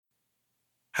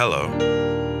Hello,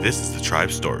 this is the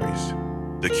Tribe Stories,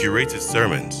 the curated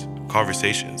sermons,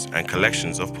 conversations, and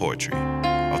collections of poetry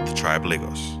of the Tribe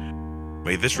Lagos.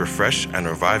 May this refresh and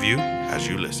revive you as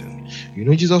you listen. You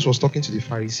know, Jesus was talking to the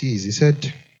Pharisees. He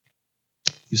said,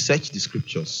 you search the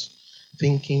scriptures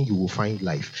thinking you will find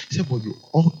life. He said, but you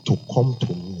ought to come to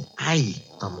me. I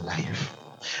am life.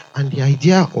 And the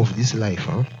idea of this life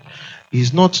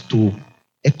is not to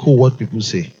echo what people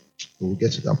say. We'll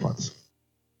get to that part.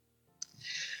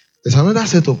 There's another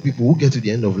set of people who get to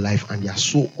the end of life and they are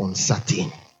so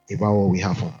uncertain about what we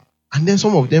have. And then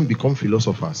some of them become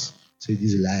philosophers. Say,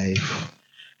 this life,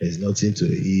 there's nothing to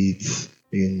eat.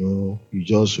 You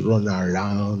just run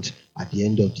around. At the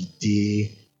end of the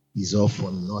day, it's all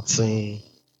for nothing.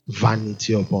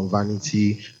 Vanity upon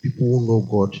vanity. People who know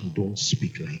God don't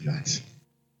speak like that.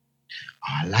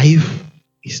 Our life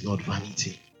is not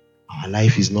vanity. Our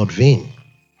life is not vain.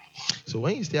 So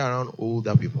when you stay around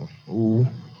older people who,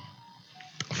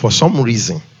 for some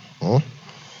reason,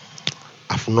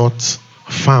 have not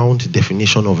found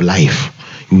definition of life,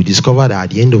 you will discover that at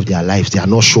the end of their lives, they are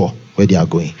not sure where they are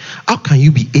going. How can you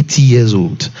be 80 years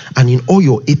old and in all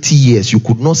your 80 years, you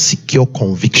could not secure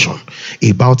conviction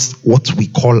about what we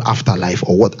call afterlife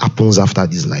or what happens after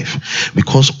this life?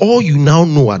 Because all you now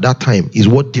know at that time is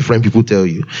what different people tell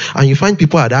you. And you find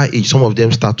people at that age, some of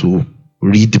them start to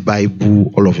read the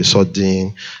Bible all of a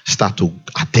sudden, start to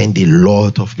attend a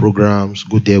lot of programs,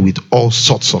 go there with all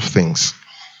sorts of things.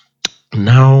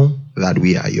 Now that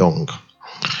we are young,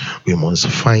 we must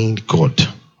find God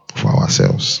for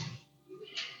ourselves.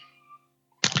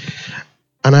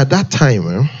 And at that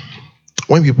time,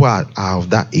 when people are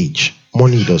of that age,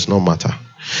 money does not matter.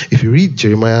 If you read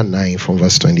Jeremiah 9 from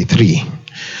verse 23,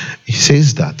 it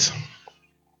says that,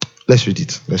 let's read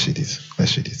it.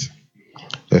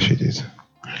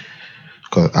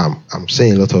 Because I'm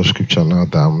saying a lot of scripture now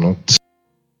that I'm not.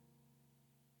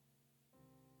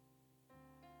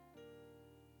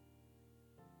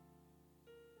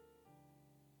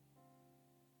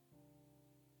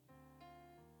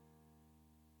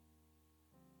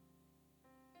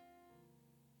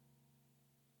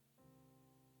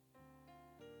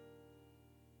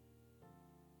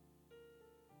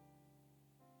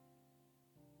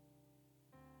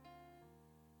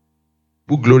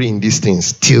 Who glory in these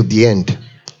things till the end.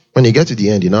 When you get to the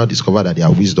end, you now discover that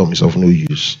their wisdom is of no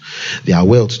use. Their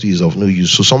wealth too is of no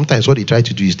use. So sometimes what they try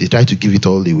to do is they try to give it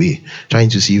all away, trying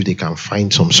to see if they can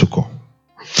find some succor.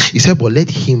 He said, but let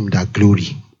him that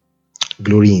glory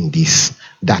in this,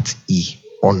 that he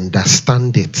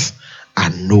understandeth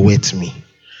and knoweth me,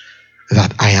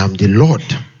 that I am the Lord,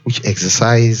 which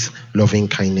exercise loving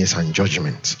kindness and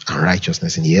judgment and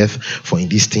righteousness in the earth. For in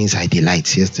these things I delight,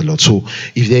 says the Lord. So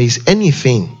if there is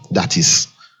anything that is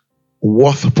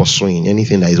worth pursuing,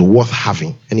 anything that is worth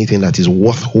having, anything that is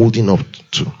worth holding up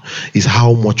to, is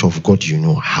how much of God you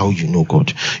know, how you know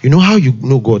God. You know, how you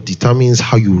know God determines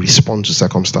how you respond to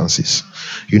circumstances.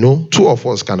 You know, two of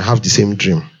us can have the same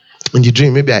dream. In the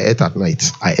dream, maybe I ate at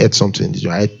night. I ate something in the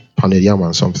dream. I ate pounded yam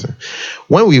and something.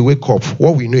 When we wake up,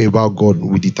 what we know about God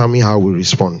will determine how we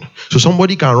respond. So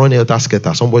somebody can run helter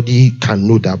skelter. Somebody can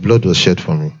know that blood was shed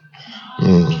for me.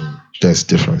 There's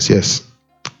difference. Yes,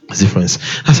 there's difference.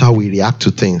 That's how we react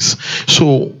to things.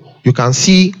 So you can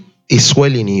see a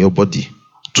swelling in your body.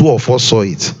 Two of us saw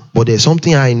it, but there's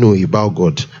something I know about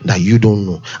God that you don't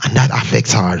know, and that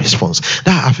affects our response.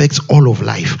 That affects all of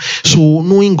life. So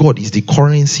knowing God is the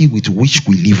currency with which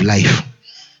we live life.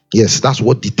 Yes, that's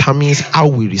what determines how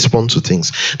we respond to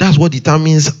things. That's what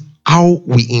determines how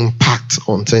we impact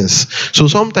on things. So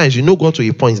sometimes you know God to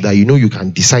a point that you know you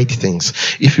can decide things.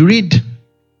 If you read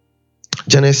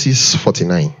Genesis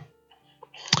 49,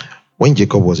 when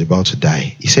Jacob was about to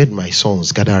die, he said, my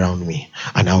sons, gather around me,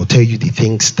 and I will tell you the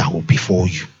things that will befall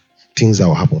you. Things that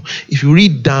will happen. If you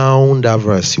read down that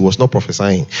verse, he was not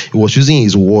prophesying. He was using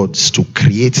his words to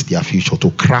create their future,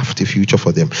 to craft a future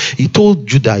for them. He told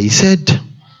Judah, he said,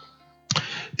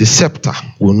 the scepter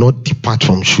will not depart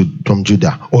from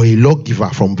Judah, or a lawgiver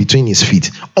from between his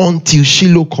feet, until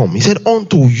Shiloh come. He said,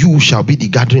 unto you shall be the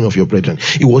gathering of your brethren.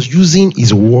 He was using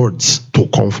his words to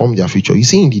confirm their future. You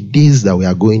see, in the days that we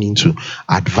are going into,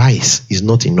 advice is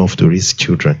not enough to raise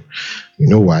children. You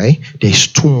know why? There's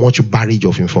too much barrage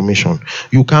of information.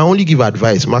 You can only give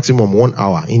advice maximum 1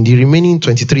 hour. In the remaining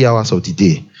 23 hours of the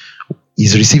day,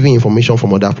 is receiving information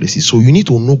from other places. So you need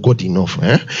to know God enough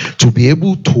to be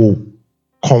able to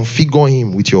configure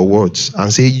him with your words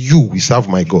and say, you will serve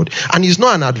my God. And it's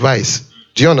not an advice.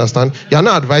 Do you understand? You are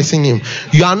not advising him.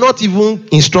 You are not even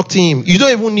instructing him. You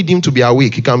don't even need him to be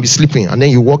awake. He can be sleeping. And then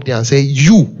you walk there and say,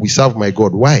 you will serve my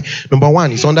God. Why? Number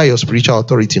one, it's under your spiritual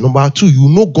authority. Number two, you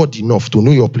know God enough to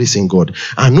know your place in God.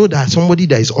 And know that somebody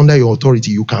that is under your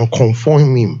authority, you can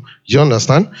conform him. Do you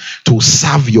understand? To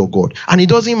serve your God. And it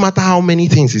doesn't matter how many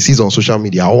things he sees on social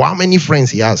media or how many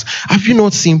friends he has. Have you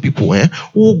not seen people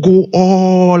who go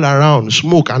all around,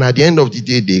 smoke, and at the end of the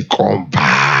day, they come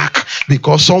back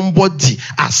because somebody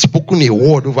has spoken a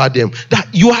word over them that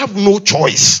you have no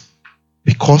choice,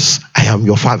 because I am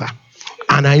your father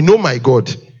and I know my God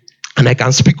and I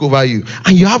can speak over you,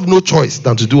 and you have no choice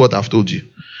than to do what I've told you.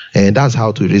 And that's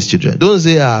how to raise children. Don't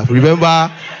say, remember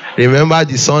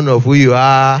the son of who you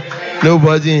are.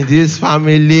 Nobody in this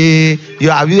family.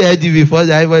 Have you heard it before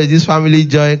that everybody in this family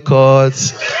join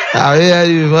courts? Have you heard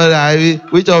it before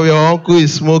that which of your uncle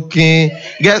is smoking?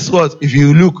 Guess what? If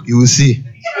you look, you will see.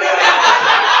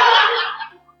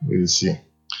 You will see.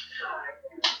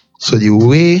 So the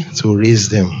way to raise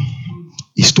them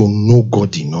is to know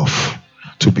God enough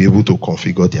to be able to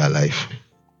configure their life.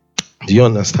 Do you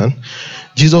understand?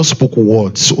 Jesus spoke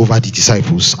words over the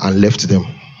disciples and left them.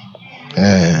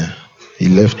 He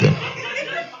left them.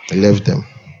 He left them.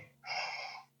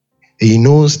 He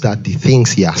knows that the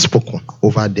things he has spoken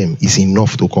over them is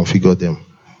enough to configure them.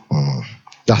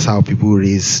 That's how people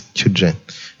raise children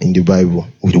in the Bible,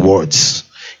 with words.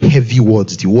 Heavy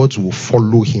words. The words will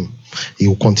follow him. He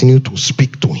will continue to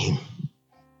speak to him.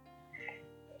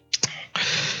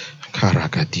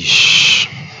 Karagadish.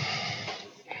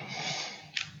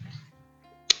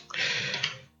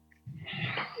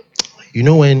 You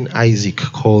know when Isaac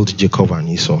called Jacob and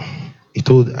Esau, he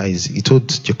told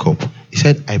Jacob, he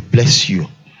said, I bless you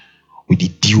with the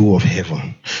dew of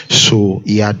heaven. So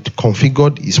he had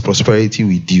configured his prosperity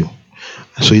with dew.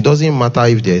 So it doesn't matter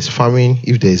if there is famine,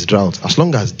 if there is drought. As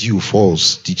long as dew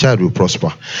falls, the child will prosper.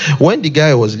 When the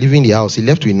guy was leaving the house, he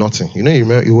left with nothing. You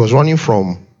remember, he was running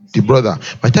from the brother.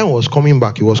 By the time he was coming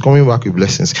back with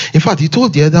blessings. In fact, he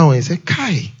told the other one, he said,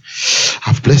 Kai,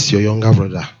 I've blessed your younger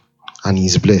brother, and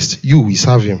he's blessed. You will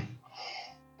serve him.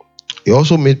 He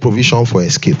also made provision for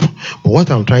escape. But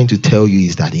what I'm trying to tell you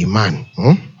is that a man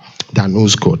that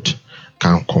knows God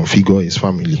can configure his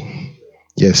family.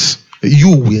 Yes.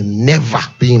 You will never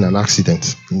be in an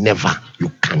accident. Never. You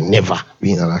can never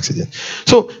be in an accident.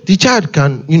 So the child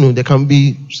can, there can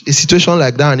be a situation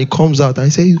like that, and he comes out and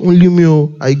he says, only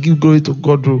me, I give glory to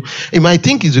God. He might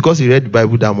think it's because he read the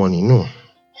Bible that morning.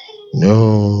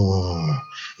 No.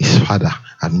 His father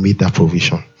had made that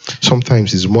provision.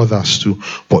 Sometimes his mothers too,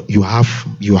 but you have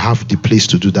the place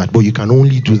to do that. But you can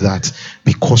only do that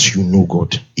because you know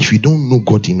God. If you don't know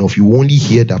God enough, you only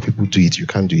hear that people do it. You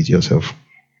can't do it yourself.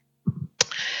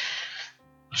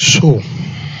 So,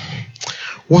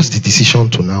 what's the decision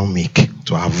to now make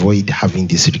to avoid having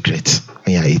this regret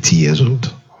when you're 80 years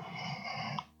old?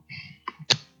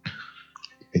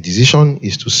 The decision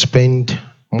is to spend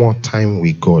more time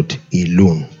with God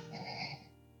alone,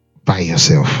 by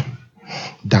yourself,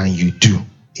 than you do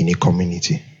in a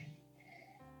community.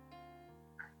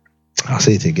 I'll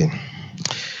say it again.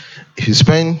 If you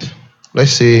spend,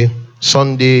 let's say,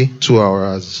 Sunday 2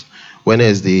 hours,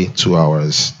 Wednesday 2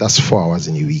 hours, that's 4 hours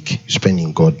in a week you spend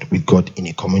with God in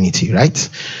a community, right?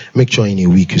 Make sure in a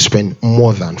week you spend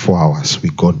more than 4 hours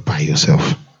with God by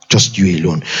yourself, just you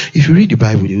alone. If you read the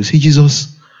Bible, you will see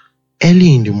Jesus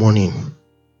early in the morning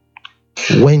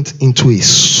went into a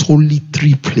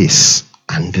solitary place,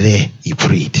 and there he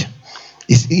prayed.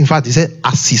 In fact, he said,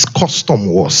 as his custom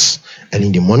was, early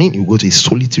in the morning, you go to a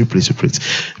solitary place to pray.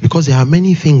 Because there are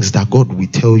many things that God will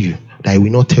tell you that he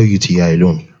will not tell you till you are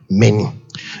alone. Many.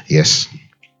 Yes.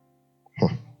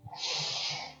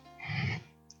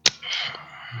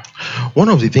 One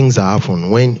of the things that happen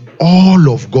when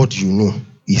all of God you know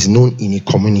is known in a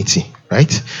community,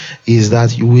 right, is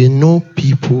that you will know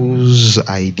people's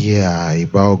idea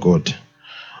about God,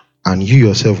 and you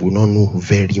yourself will not know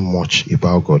very much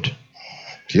about God.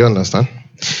 Do you understand?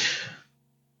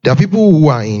 There are people who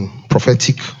are in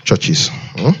prophetic churches.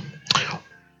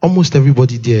 Almost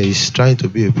everybody there is trying to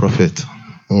be a prophet.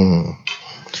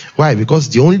 Why? Because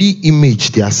the only image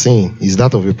they are seeing is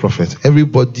that of a prophet.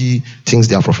 Everybody thinks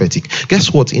they are prophetic.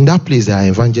 Guess what? In that place, there are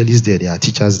evangelists there, there are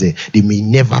teachers there. They may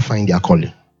never find their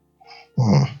calling.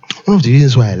 One of the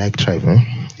reasons why I like Tribe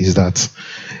is that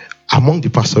among the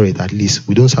pastorate, at least,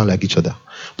 we don't sound like each other.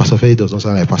 Pastor Ferry does not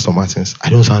sound like Pastor Martins. I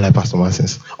don't sound like Pastor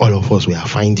Martins. All of us, we are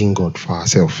finding God for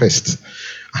ourselves first.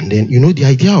 And then, the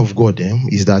idea of God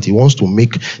is that he wants to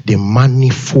make the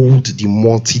manifold, the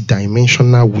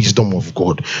multi-dimensional wisdom of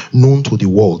God known to the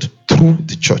world through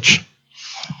the church.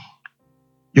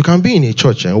 You can be in a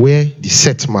church where the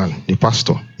set man, the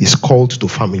pastor, is called to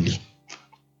family.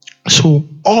 So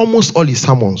almost all his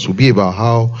sermons will be about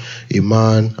how a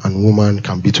man and woman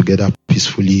can be together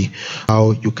peacefully,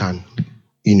 how you can,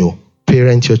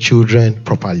 parent your children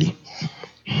properly.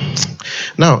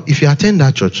 Now, if you attend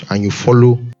that church and you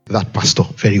follow that pastor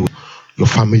very well, your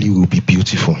family will be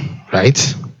beautiful,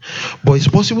 right? But it's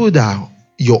possible that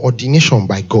your ordination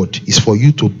by God is for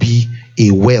you to be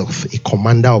a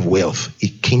commander of wealth, a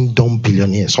kingdom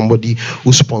billionaire, somebody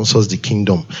who sponsors the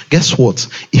kingdom. Guess what?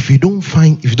 If you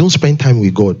don't spend time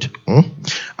with God,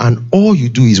 and all you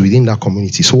do is within that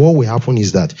community, so what will happen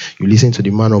is that you listen to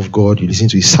the man of God, you listen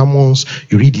to his sermons,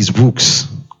 you read his books,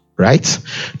 right?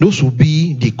 Those will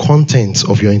be the contents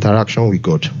of your interaction with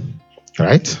God.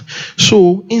 Right?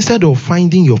 So instead of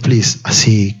finding your place as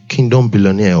a kingdom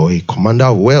billionaire or a commander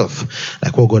of wealth,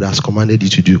 like what God has commanded you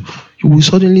to do, you will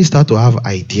suddenly start to have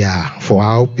idea for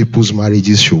how people's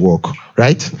marriages should work.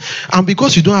 Right? And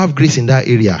because you don't have grace in that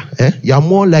area, you are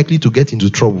more likely to get into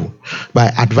trouble by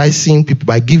advising people,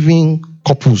 by giving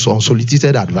couples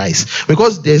unsolicited advice,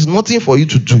 because there's nothing for you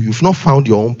to do. You've not found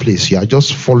your own place. You are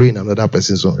just following another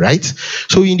person's own, right?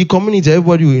 So in the community,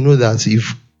 everybody will know that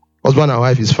if husband and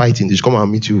wife is fighting, they should come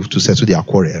and meet you to settle their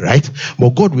quarrel, right?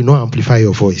 But God will not amplify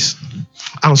your voice.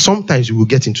 And sometimes you will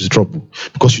get into trouble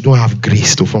because you don't have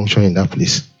grace to function in that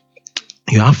place.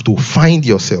 You have to find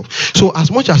yourself. So as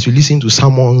much as you listen to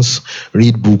sermons,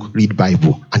 read book, read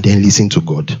Bible, and then listen to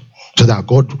God, so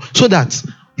that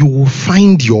you will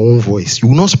find your own voice. You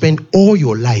will not spend all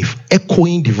your life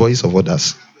echoing the voice of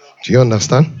others. Do you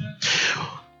understand?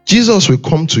 Jesus will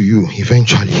come to you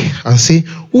eventually and say,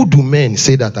 who do men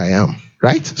say that I am?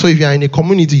 Right? So if you are in a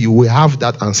community, you will have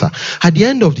that answer. At the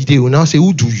end of the day, you will now say,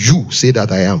 who do you say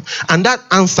that I am? And that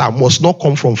answer must not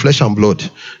come from flesh and blood.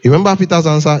 You remember Peter's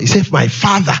answer? He said, my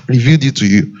Father revealed it to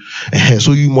you.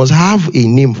 So you must have a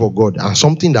name for God and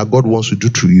something that God wants to do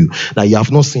through you that you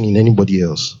have not seen in anybody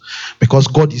else. Because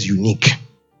God is unique.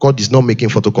 God is not making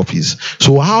photocopies.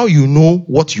 So how you know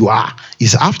what you are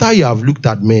is after you have looked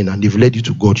at men and they've led you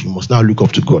to God, you must now look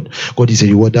up to God. God is a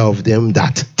rewarder of them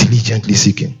that diligently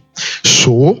seek him.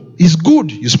 So it's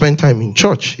good you spend time in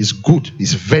church. It's good.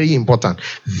 It's very important.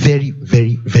 Very,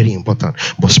 very, very important.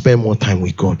 But spend more time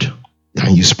with God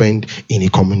than you spend in a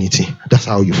community. That's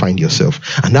how you find yourself.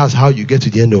 And that's how you get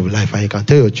to the end of life. And you can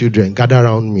tell your children, gather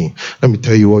around me. Let me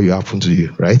tell you what will happen to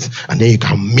you, right? And then you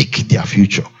can make their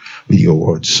future with your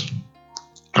words.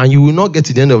 And you will not get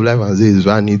to the end of life and say it's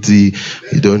vanity,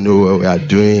 you don't know what we are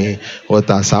doing, what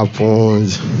has happened,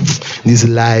 this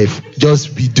life,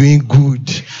 just be doing good.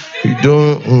 You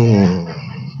don't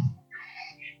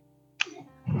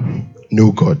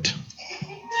know God.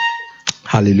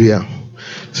 Hallelujah.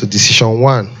 So decision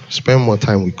 1, spend more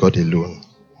time with God alone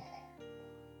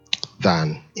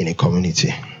than in a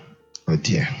community. Oh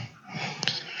dear.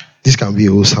 This can be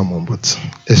a whole sermon, but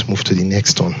let's move to the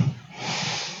next one.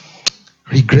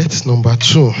 Regret number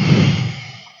 2. We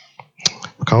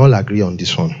can all agree on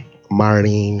this one.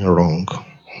 Marrying wrong.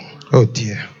 Oh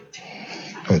dear.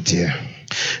 Oh dear.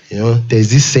 There's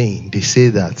this saying. They say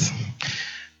that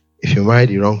if you marry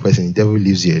the wrong person, the devil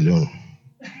leaves you alone.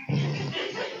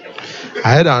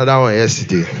 I heard another one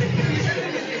yesterday.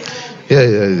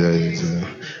 Yeah.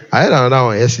 I heard another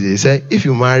one yesterday. They said if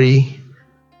you marry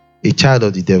a child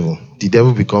of the devil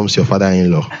becomes your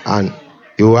father-in-law, and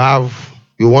you want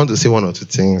to say one or two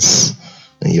things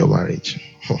in your marriage.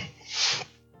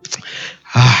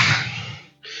 I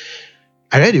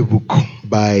read a book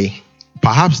by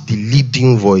perhaps the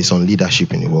leading voice on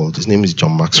leadership in the world. His name is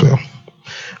John Maxwell.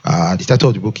 The title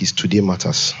of the book is Today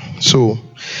Matters. So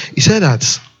he said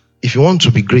that if you want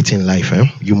to be great in life,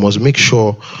 you must make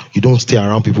sure you don't stay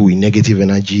around people with negative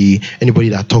energy, anybody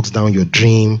that talks down your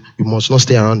dream. You must not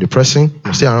stay around the person. You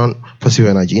must stay around positive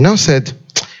energy. He now said,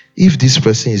 if this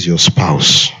person is your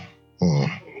spouse,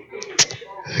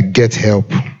 get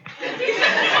help.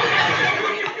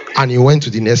 And he went to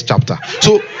the next chapter.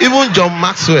 So even John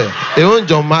Maxwell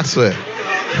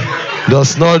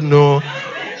does not know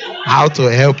how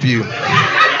to help you.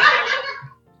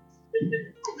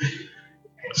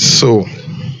 So,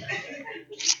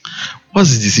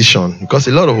 what's the decision? Because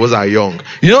a lot of us are young.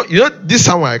 This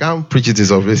summer I can't preach it in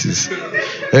some places.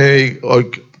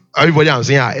 Everybody I'm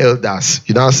saying are elders.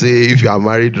 You don't say if you are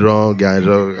married wrong, you're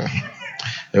wrong.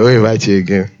 They won't invite you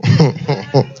again.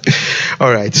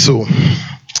 All right. So,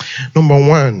 number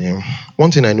 1,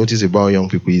 one thing I notice about young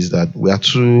people is that we are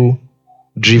too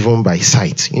driven by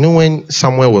sight. When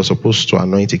Samuel was supposed to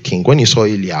anoint a king, when he saw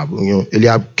Eliab,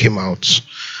 Eliab came out.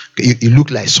 He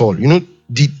looked like Saul.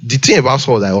 The thing about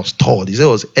Saul that was tall. They said he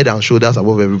was head and shoulders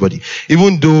above everybody.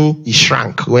 Even though he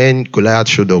shrank when Goliath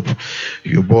showed up.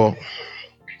 But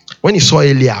when he saw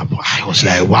Eliab, I was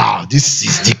like, wow, this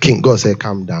is the king. God said,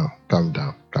 calm down, calm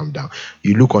down, calm down.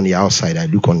 You look on the outside, I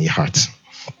look on the heart.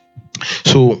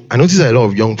 So I noticed that a lot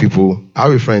of young people, I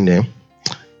have a friend there,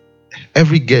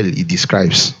 every girl he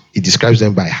describes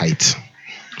them by height.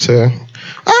 So,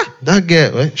 that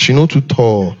girl, she not too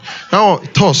tall. Now,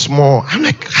 tall, small. I'm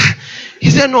like,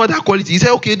 is there no other quality? He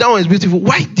said, okay, that one is beautiful.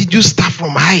 Why did you start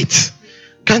from height?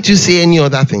 Can't you say any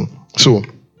other thing? So,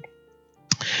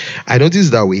 I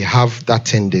noticed that we have that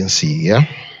tendency, yeah?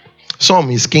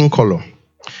 Some is skin color.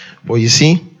 But you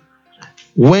see,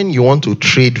 when you want to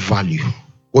trade value,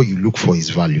 what you look for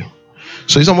is value.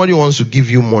 So if somebody wants to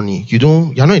give you money,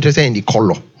 you're not interested in the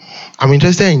color. I'm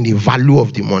interested in the value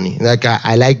of the money. Like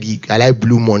I like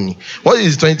blue money. What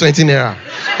is 2020 naira?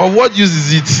 Or what use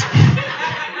is it?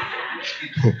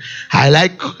 I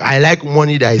like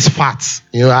money that is fat.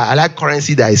 I like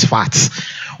currency that is fat.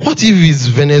 What if it's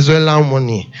Venezuelan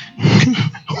money?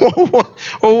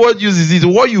 What use is it?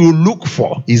 What you look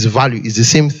for is value. It's the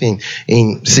same thing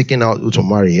in seeking out to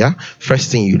marry. Yeah?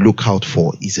 First thing you look out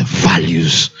for is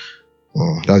values.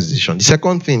 That's the decision. The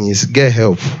second thing is get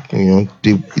help.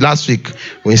 Last week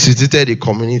we instituted a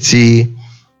community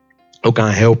who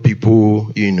can help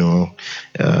people,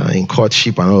 in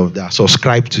courtship and all of that.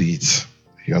 Subscribe to it.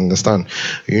 You understand?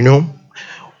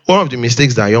 One of the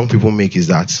mistakes that young people make is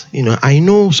that, I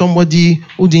know somebody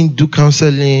who didn't do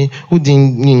counseling, who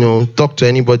didn't, talk to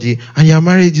anybody, and your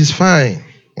marriage is fine.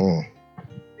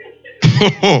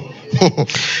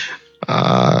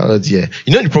 Dear.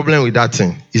 The problem with that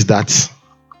thing is that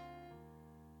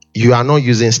you are not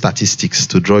using statistics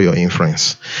to draw your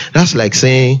inference. That's like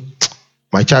saying,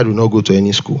 my child will not go to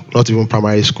any school, not even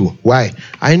primary school. Why?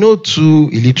 I know 2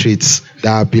 illiterates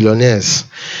that are billionaires.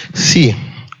 See,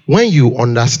 when you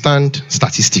understand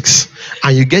statistics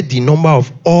and you get the number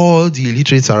of all the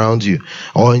illiterates around you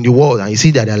or in the world, and you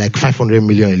see that there are like 500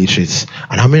 million illiterates,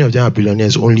 and how many of them are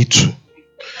billionaires? Only 2.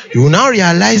 You will now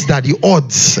realize that the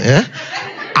odds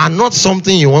are not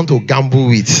something you want to gamble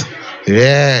with.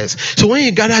 Yes. So when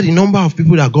you gather the number of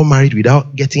people that got married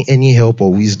without getting any help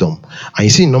or wisdom, and you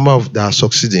see the number of that are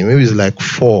succeeding, maybe it's like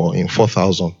 4 in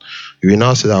 4,000, you will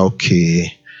now say that,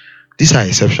 okay, these are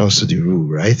exceptions to the rule,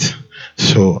 right?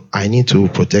 So I need to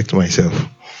protect myself.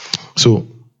 So,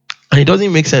 and it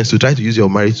doesn't make sense to try to use your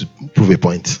marriage to prove a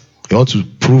point. You want to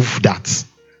prove that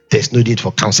there's no need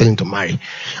for counseling to marry,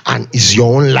 and it's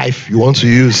your own life you want to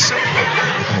use.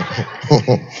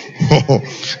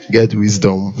 Get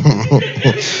wisdom.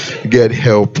 Get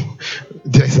help.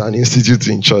 There's an institute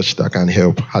in church that can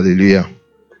help. Hallelujah.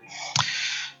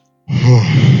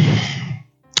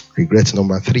 Regret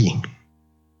number 3.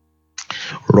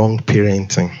 Wrong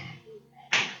parenting.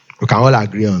 We can all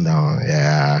agree on that one.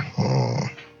 Yeah.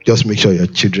 Just make sure your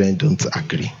children don't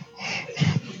agree.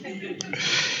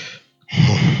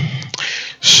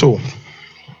 So,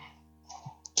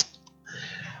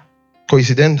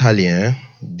 coincidentally,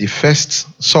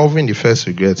 solving the first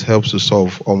regret helps to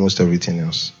solve almost everything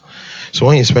else. So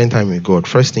when you spend time with God,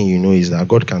 first thing you know is that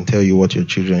God can tell you what your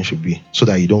children should be, so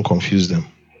that you don't confuse them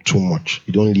too much.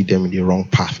 You don't lead them in the wrong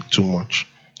path too much.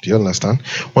 Do you understand?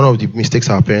 One of the mistakes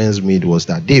our parents made was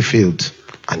that they failed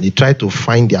and they tried to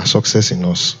find their success in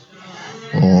us.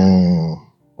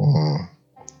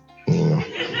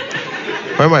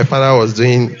 When my father was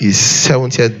doing his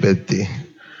 70th birthday,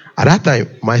 at that time,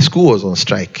 my school was on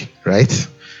strike, right?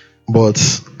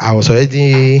 But I was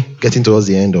already getting towards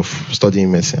the end of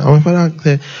studying medicine. And my father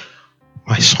said,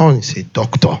 my son is a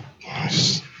doctor.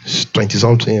 He's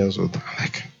 20-something years old. I'm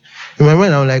like, in my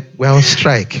mind, I'm like, we're on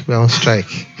strike.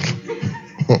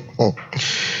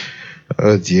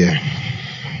 Oh dear.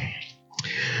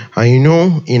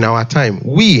 And in our time,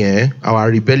 our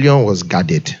rebellion was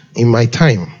guarded. In my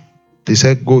time, they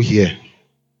said, go here.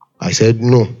 I said,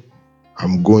 no,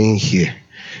 I'm going here.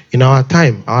 In our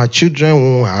time, our children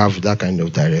won't have that kind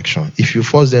of direction. If you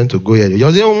force them to go here, they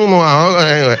just say,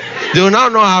 oh, they will now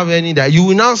not have any that. You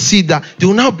will now see that they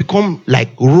will now become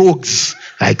like rogues,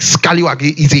 like scallywag.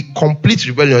 It's a complete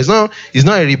rebellion. It's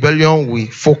not a rebellion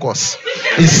with focus.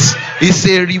 It's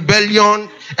a rebellion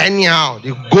anyhow.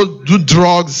 They go do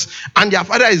drugs, and their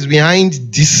father is behind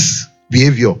this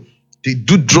behavior. They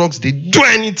do drugs, they do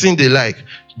anything they like,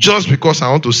 just because I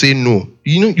want to say no.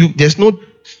 There's no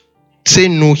say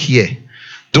no here.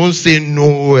 Don't say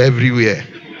no everywhere.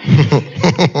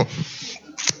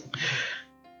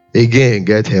 Again,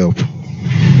 get help.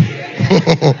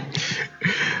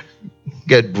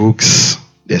 Get books.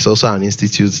 There's also an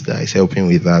institute that is helping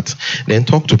with that. Then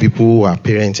talk to people who are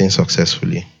parenting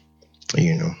successfully.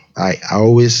 I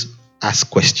always ask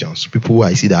questions. People who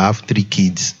I see that have 3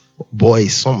 kids,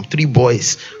 boys, some 3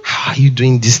 boys. How are you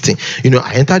doing this thing?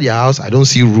 I enter their house, I don't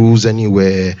see rules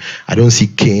anywhere. I don't see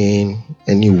cane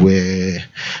anywhere.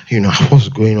 What's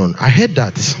going on? I heard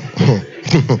that.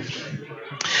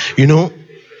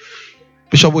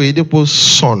 Bishop Oyedepo's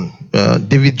son,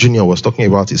 David Jr., was talking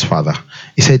about his father.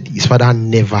 He said his father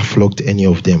never flogged any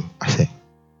of them. I said,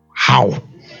 how?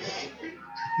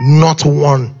 Not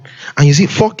one. And you see,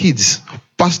 4 kids,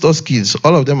 pastor's kids,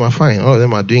 all of them are fine. All of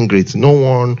them are doing great. There's no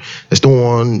one,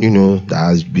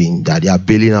 that they are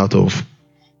bailing out of,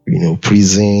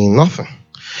 prison, nothing.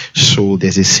 So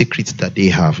there's a secret that they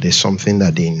have. There's something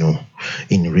that they know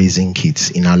in raising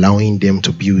kids, in allowing them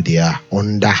to build their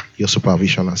under your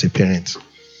supervision as a parent.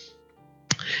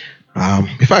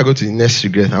 Before I go to the next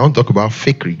regret, I want to talk about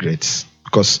fake regrets,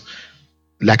 because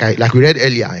like we read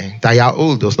earlier, that you are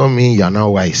old does not mean you are now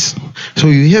wise. So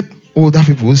you hear older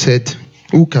people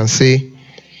who can say,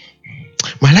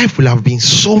 my life will have been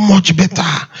so much better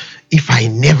if I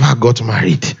never got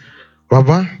married.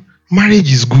 Baba,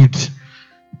 marriage is good.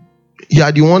 You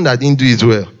are the one that didn't do it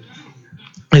well.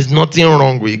 There's nothing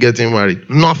wrong with getting married.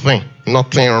 Nothing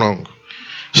wrong.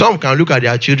 Some can look at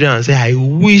their children and say, I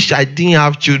wish I didn't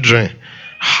have children.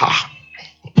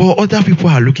 But other people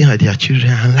are looking at their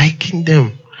children and liking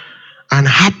them and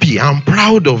happy and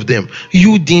proud of them.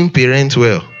 You didn't parent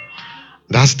well.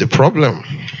 That's the problem.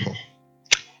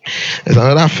 There's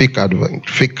another fake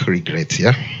regret,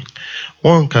 yeah?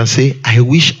 One can say, I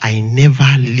wish I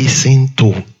never listened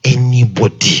to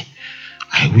anybody.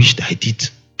 I wished I did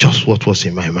just what was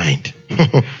in my mind.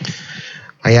 And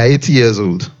you're 80 years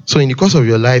old. So in the course of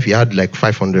your life, you had like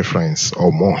 500 friends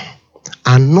or more.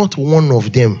 And not one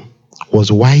of them was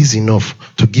wise enough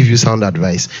to give you sound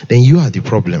advice. Then you are the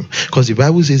problem. Because the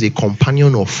Bible says a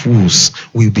companion of fools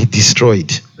will be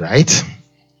destroyed. Right?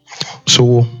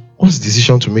 So what's the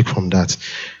decision to make from that?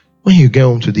 When you get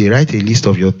home today, write a list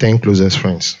of your 10 closest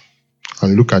friends.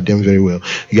 And look at them very well.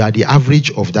 You are the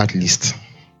average of that list.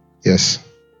 Yes.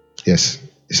 It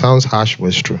sounds harsh, but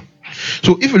it's true.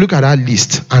 So if you look at that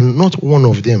list and not one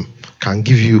of them can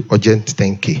give you urgent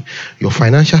 10K, your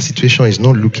financial situation is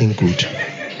not looking good.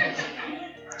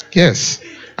 Yes.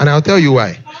 And I'll tell you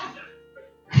why.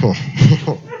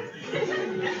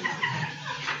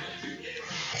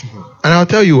 And I'll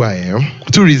tell you why.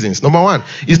 2 reasons. Number 1,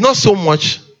 it's not so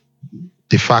much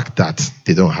the fact that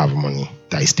they don't have money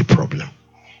that is the problem.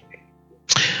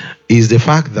 It's the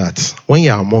fact that when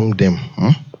you're among them,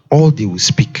 all they will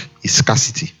speak is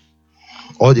scarcity.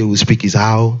 All they will speak is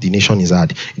how the nation is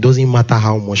hard. It doesn't matter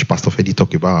how much Pastor Fedi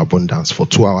talk about abundance for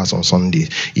 2 hours on Sunday.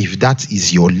 If that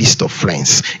is your list of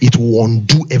friends, it will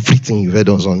undo everything you've heard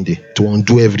on Sunday. To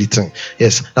undo everything.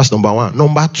 Yes, that's number 1.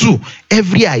 Number 2,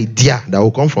 every idea that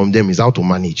will come from them is how to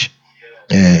manage.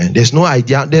 There's no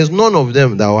idea. There's none of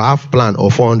them that will have plan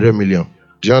of 400 million.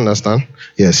 Do you understand?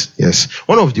 Yes.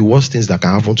 One of the worst things that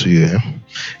can happen to you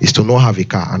is to not have a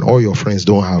car and all your friends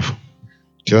don't have.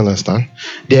 Do you understand?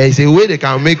 There is a way they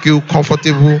can make you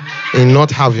comfortable in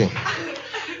not having.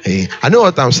 I know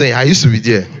what I'm saying. I used to be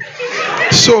there.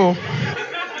 So,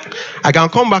 I can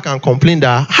come back and complain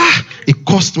that it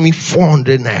cost me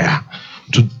 400 naira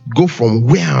to go from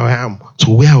where I am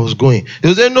to where I was going.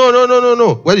 They say,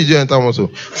 no. Where did you enter also?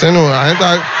 Say, no, I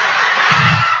enter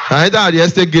at the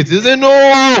estate gate. They say,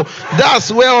 no,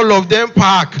 that's where all of them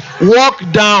park. Walk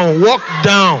down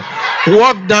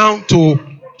to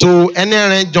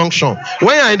NRN Junction.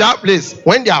 When you're in that place,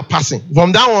 when they are passing,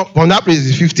 from that place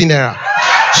is 15 naira.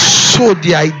 So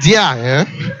the idea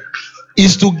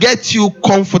is to get you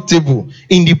comfortable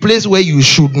in the place where you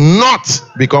should not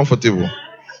be comfortable.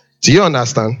 Do you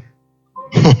understand?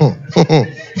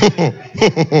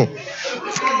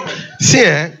 See,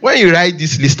 when you write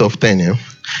this list of 10,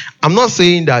 I'm not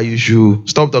saying that you should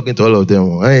stop talking to all of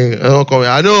them.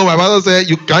 I know my father said,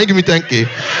 can you give me 10K?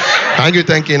 Can you give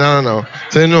me 10K? No.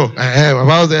 Say no. My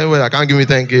father said, well, I can't give me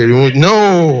 10K.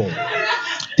 No.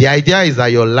 The idea is that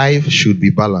your life should be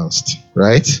balanced,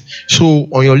 right? So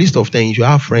on your list of 10, you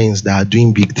have friends that are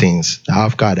doing big things, that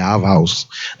have car, that have house,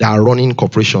 that are running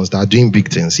corporations, that are doing big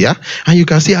things, yeah? And you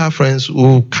can still have friends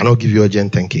who cannot give you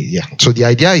urgent 10K, yeah? So the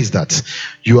idea is that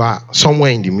you are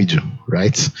somewhere in the middle,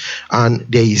 right? And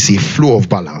there is a flow of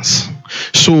balance.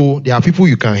 So there are people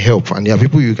you can help and there are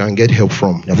people you can get help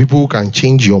from. There are people who can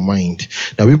change your mind.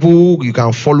 There are people who you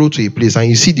can follow to a place and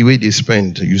you see the way they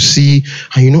spend. You see,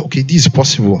 and you know, okay, this is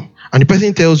possible. And the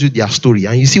person tells you their story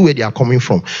and you see where they are coming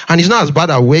from. And it's not as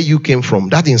bad as where you came from.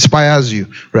 That inspires you,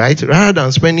 right? Rather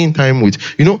than spending time with,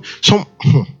 some...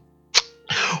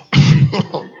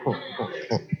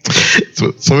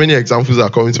 So many examples are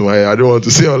coming to my head. I don't want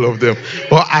to say all of them.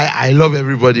 But I love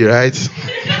everybody, right?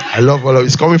 I love all of it.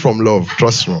 It's coming from love,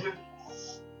 trust me.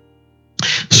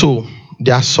 So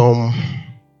there are some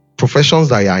professions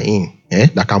that you are in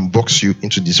that can box you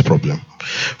into this problem.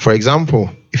 For example,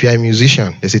 if you're a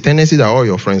musician, there's a tendency that all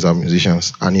your friends are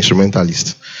musicians and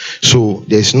instrumentalists. So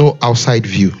there's no outside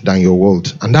view than your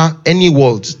world. And that any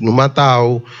world, no matter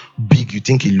how big you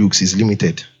think it looks, is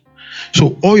limited.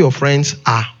 So all your friends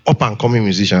are up and coming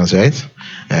musicians, right?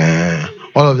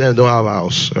 All of them don't have a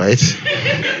house, right?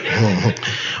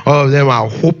 All of them are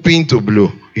hoping to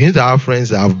blow. You need to have friends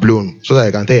that have blown so that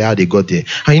I can tell you how they got there.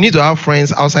 And you need to have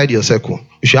friends outside your circle.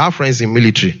 You should have friends in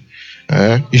military.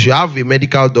 You should have a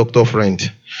medical doctor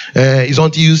friend. It's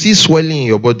until you see swelling in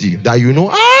your body that you know,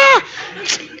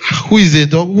 who is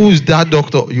that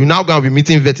doctor? You now going to be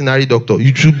meeting veterinary doctor.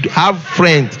 You should have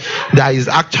friends that is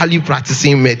actually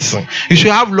practicing medicine. You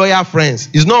should have lawyer friends.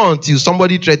 It's not until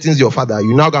somebody threatens your father,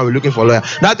 you now going to be looking for a lawyer.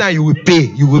 That time you will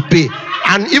pay.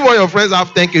 And if all your friends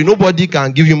have 10K, nobody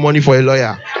can give you money for a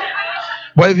lawyer.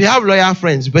 But if you have lawyer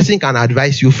friends, the person can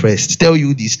advise you first, tell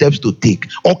you the steps to take,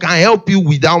 or can help you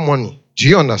without money. Do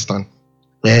you understand?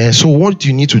 So what do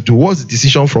you need to do? What's the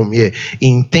decision from here?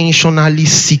 Intentionally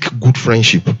seek good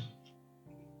friendship.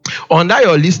 Under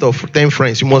your list of 10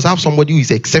 friends, you must have somebody who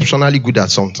is exceptionally good at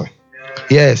something.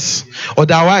 Yes.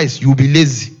 Otherwise, you'll be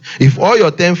lazy. If all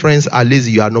your 10 friends are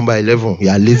lazy, you are number 11. You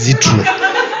are lazy too.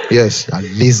 Yes, you are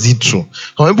lazy too.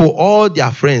 Some people, all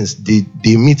their friends, they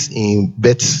meet in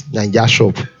Bet's Nigeria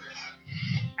shop.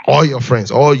 All your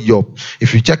friends,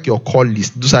 if you check your call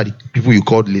list, those are the people you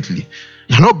called lately.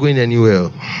 You're not going anywhere.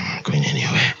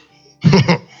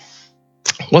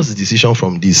 What's the decision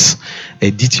from this?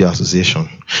 Edit your association.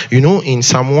 You know, in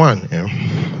Psalm 1,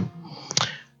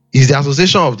 is the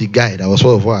association of the guy that was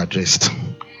all addressed.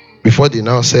 Before they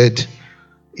now said,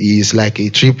 he is like a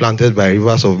tree planted by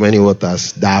rivers of many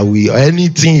waters, that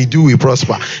anything he do will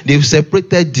prosper. They've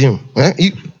separated him.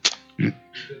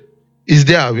 Is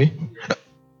there, Abi?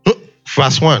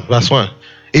 Verse 1.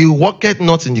 He walketh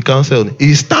not in the counsel.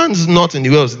 He stands not in the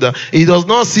way of sinners. He does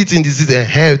not sit in the seat of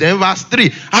hell. Then verse 3.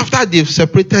 After they've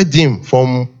separated him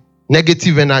from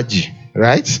negative energy,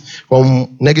 right?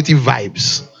 From negative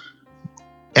vibes.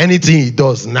 Anything he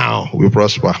does now will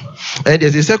prosper. And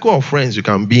there's a circle of friends you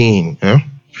can be in.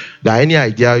 That any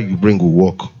idea you bring will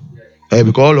work.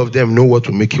 Because all of them know what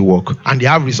will make you work. And they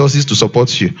have resources to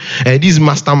support you. And this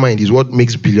mastermind is what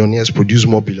makes billionaires produce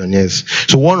more billionaires.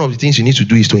 So one of the things you need to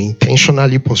do is to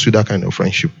intentionally pursue that kind of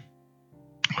friendship.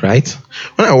 Right?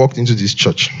 When I walked into this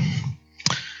church,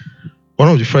 one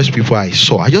of the first people I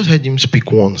saw, I just heard him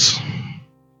speak once.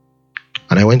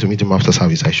 And I went to meet him after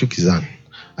service. I shook his hand.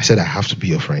 I said, I have to be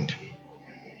your friend.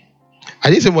 I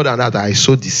didn't say more than that. I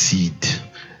sowed the seed.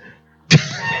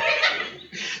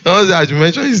 I should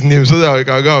mention his name so that we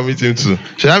can go and meet him too.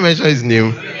 Should I mention his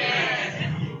name?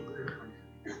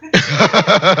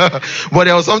 But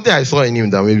there was something I saw in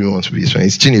him that made me want to be his friend.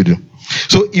 It's Chinedu.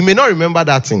 So he may not remember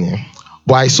that thing,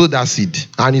 but I sowed that seed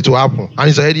and it will happen. And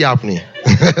it's already happening.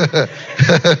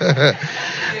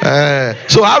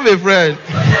 So have a friend.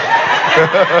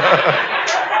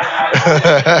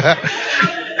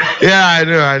 Yeah, I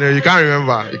know. You can't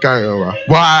remember.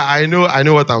 But I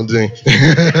know what I'm doing.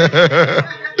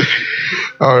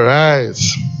 All right.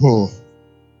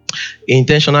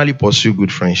 Intentionally pursue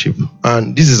good friendship.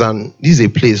 And this is a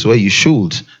place where you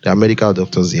should. There are medical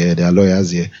doctors here, there are lawyers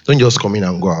here. Don't just come in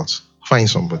and go out. Find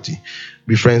somebody.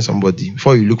 Befriend somebody.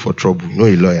 Before you look for trouble, know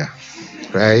a lawyer.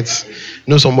 Right?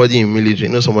 Know somebody in military,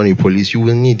 know somebody in police. You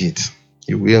will need it.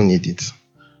 You will need it.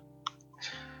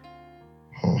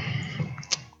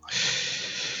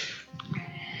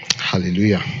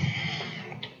 Hallelujah.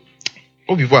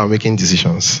 All people are making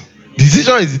decisions.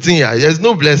 Decision is the thing here. There's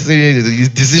no blessing. It's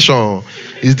decision.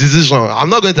 I'm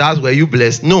not going to ask, were you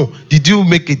blessed? No. Did you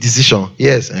make a decision?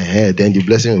 Yes. Then the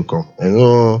blessing will come.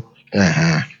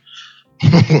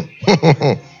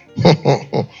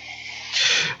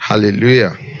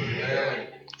 Hallelujah.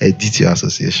 Edit your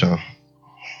association.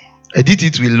 Edit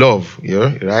it with love.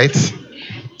 Yeah, right?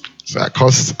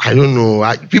 Because I don't know.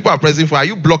 People are pressing for. Are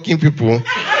you blocking people?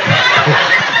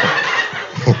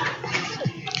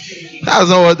 That's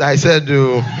not what I said.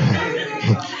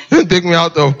 Don't take me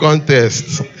out of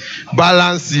context.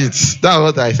 Balance it. That's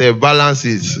what I said. Balance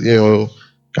it.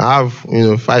 Can have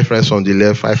 5 friends from the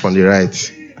left, 5 from the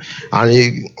right,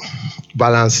 and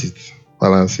balance it.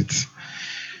 Balance it.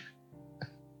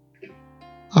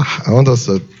 I want us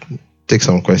to take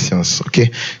some questions.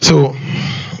 Okay. So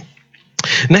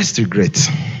next regret.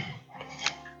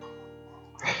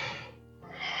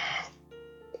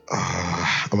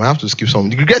 I might have to skip some.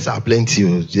 The regrets are plenty.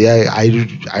 Yeah,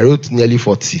 I wrote nearly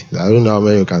 40. I don't know how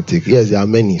many you can take. Yes, there are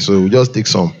many. So we just take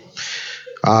some.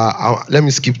 Let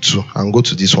me skip 2 and go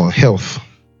to this one. Health.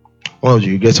 One of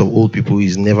the regrets of old people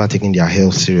is never taking their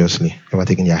health seriously. Never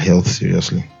taking their health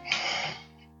seriously.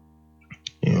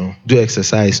 Do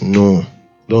exercise? No.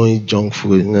 Don't eat junk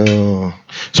food? No.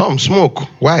 Some smoke.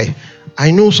 Why?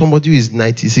 I know somebody who is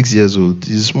 96 years old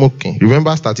is smoking.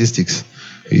 Remember statistics.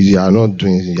 You are not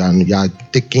doing. You are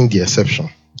taking the exception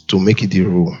to make it the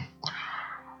rule.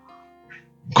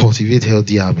 Cultivate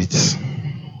healthy habits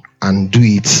and do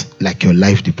it like your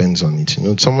life depends on it.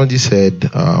 Somebody said,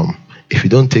 if you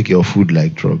don't take your food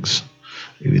like drugs,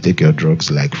 you will take your drugs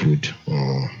like food.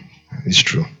 It's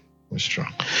true. It's true.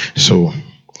 So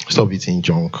stop eating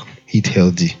junk. Eat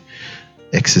healthy.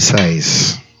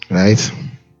 Exercise. Right?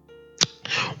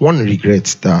 One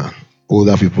regret that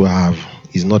older people have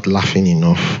is not laughing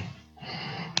enough.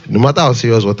 No matter how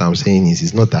serious what I'm saying is,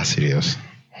 it's not that serious.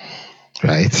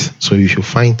 Right? So you should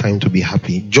find time to be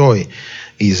happy. Joy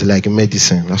is like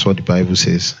medicine. That's what the Bible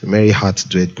says. Merry heart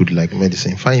doeth good like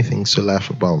medicine. Find things to laugh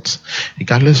about,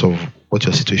 regardless of what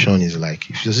your situation is like.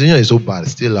 If your situation is so bad,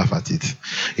 still laugh at it.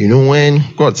 When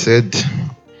God said,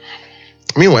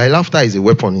 meanwhile, laughter is a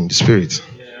weapon in the spirit.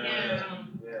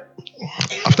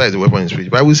 Laughter is a weapon in the spirit.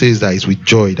 The Bible says that it's with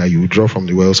joy that you draw from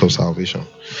the wells of salvation.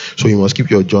 So you must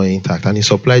keep your joy intact, and it's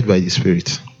supplied by the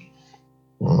Spirit.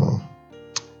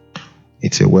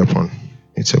 It's a weapon.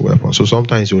 It's a weapon. So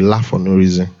sometimes you laugh for no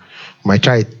reason. You might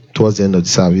try it towards the end of the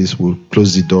service. We'll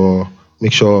close the door.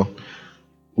 Make sure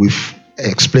we've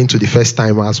explained to the first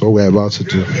timers what we're about to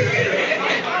do.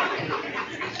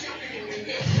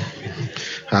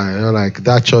 Like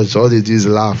that church, all they do is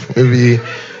laugh. Maybe,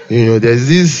 there's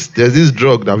this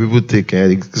drug that people take.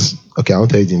 Okay, I won't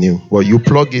tell you the name. But you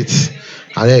plug it,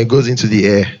 and then it goes into the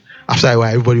air. After a while,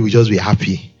 everybody will just be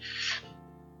happy.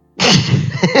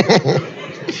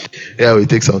 Yeah, we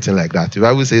take something like that. The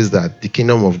Bible says that the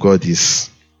kingdom of God is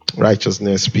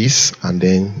righteousness, peace, and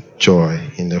then joy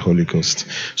in the Holy Ghost.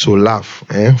 So laugh.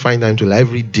 Find time to laugh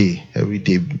every day. Every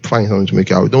day, find something to make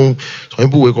it out. Some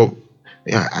people wake up.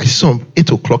 Yeah, I saw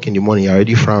 8 o'clock in the morning, you're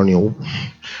already frowning.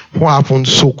 What happened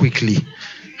so quickly?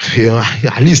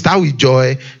 At least start with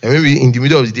joy, and maybe in the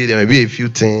middle of the day there may be a few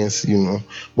things,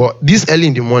 But this early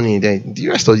in the morning, then the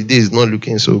rest of the day is not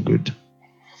looking so good.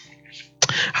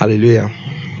 Hallelujah.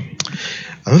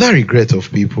 Another regret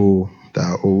of people that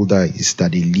are older is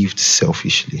that they lived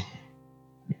selfishly.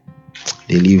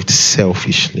 They lived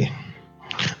selfishly.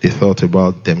 They thought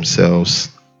about themselves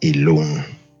alone.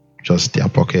 Just their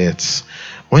pockets.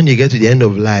 When they get to the end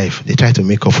of life, they try to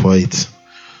make up for it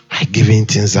by giving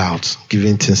things out,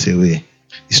 giving things away.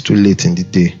 It's too late in the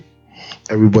day.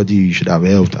 Everybody you should have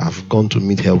helped have gone to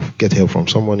get help from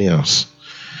somebody else.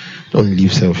 Don't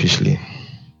live selfishly.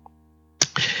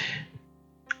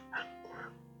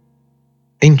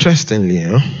 Interestingly,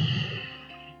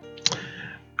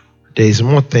 there is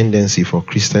more tendency for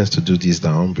Christians to do this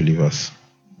than unbelievers.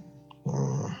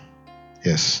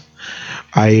 Yes.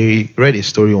 I read a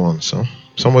story once.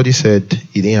 Somebody said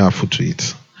he didn't have food to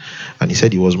eat. And he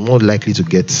said he was more likely to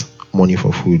get money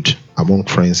for food among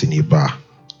friends in a bar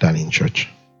than in church.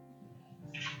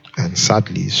 And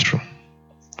sadly, it's true.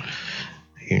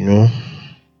 There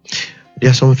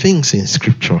are some things in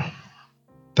scripture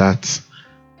that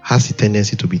has the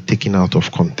tendency to be taken out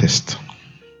of context.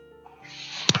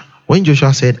 When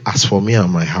Joshua said, "As for me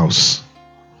and my house,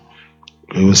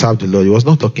 we will serve the Lord," he was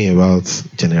not talking about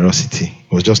generosity.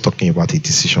 He was just talking about a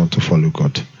decision to follow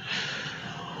God.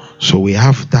 So we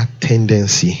have that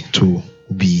tendency to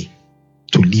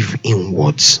live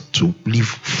inwards, to live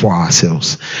for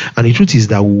ourselves. And the truth is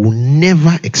that we will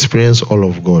never experience all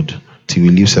of God till we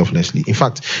live selflessly. In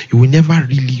fact, you will never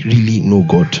really, really know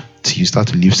God till you start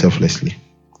to live selflessly.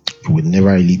 You will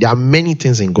never really. There are many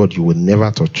things in God you will never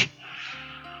touch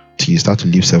till you start to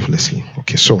live selflessly.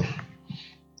 Okay, so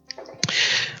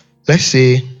let's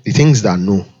say the things that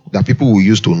people will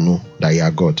use to know that you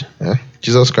are God.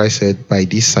 Jesus Christ said, "By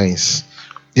these signs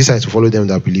to follow them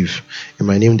that believe. In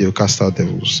my name they will cast out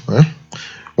devils."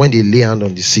 When they lay hand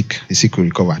on the sick will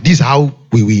recover. This is how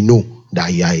we will know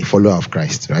that you are a follower of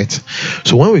Christ, right?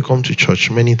 So when we come to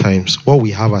church, many times what we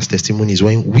have as testimony is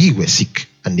when we were sick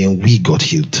and then we got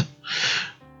healed.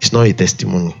 It's not a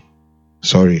testimony.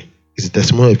 Sorry. It's a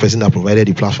testimony of the person that provided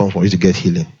the platform for you to get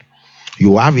healing.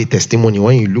 You have a testimony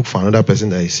when you look for another person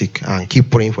that is sick and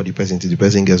keep praying for the person till the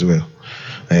person gets well.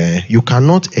 You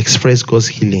cannot express God's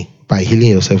healing by healing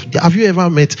yourself. Have you ever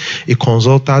met a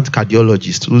consultant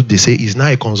cardiologist who they say is now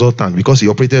a consultant because he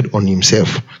operated on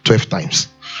himself 12 times?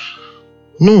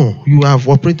 No, you have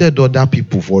operated other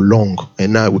people for long,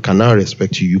 and now we can now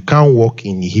respect you. You can't walk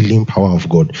in the healing power of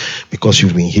God because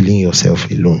you've been healing yourself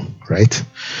alone, right?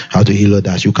 How to heal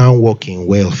others. You can't walk in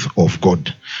wealth of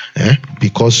God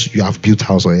because you have built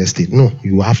house or estate. No,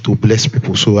 you have to bless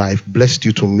people. So I've blessed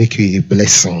you to make you a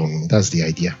blessing. That's the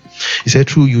idea. He said,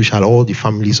 through you shall all the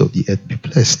families of the earth be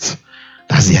blessed.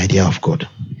 That's the idea of God.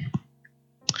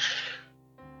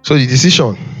 So the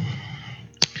decision,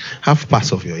 have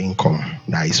parts of your income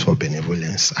that is for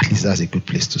benevolence. At least that's a good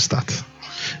place to start.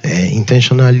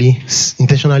 Intentionally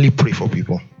pray for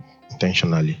people.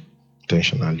 Intentionally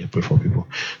pray for people.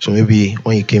 So maybe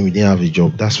when you came, you didn't have a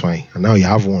job. That's fine. And now you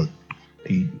have one.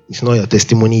 It's not your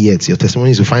testimony yet. Your testimony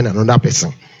is to find another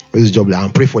person with a job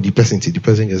and pray for the person till the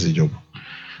person gets a job.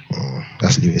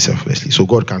 That's living selflessly. So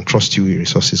God can trust you with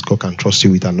resources. God can trust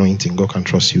you with anointing. God can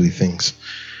trust you with things.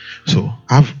 So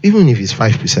even if it's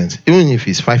 5%, even if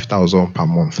it's 5,000 per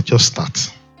month, just start.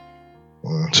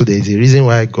 So there is a reason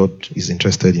why God is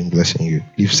interested in blessing you.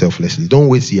 Live selflessly. Don't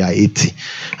wait till you are 80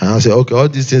 and I'll say, okay, all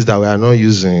these things that we are not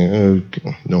using.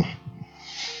 No.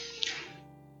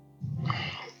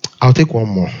 I'll take one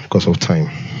more because of time.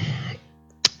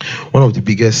 One of the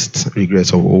biggest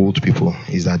regrets of old people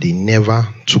is that they never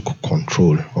took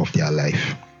control of their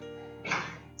life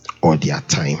or their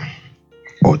time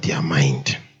or their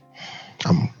mind.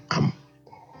 I'm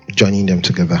joining them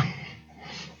together.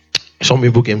 Some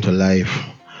people came to life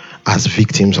as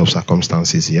victims of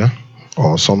circumstances,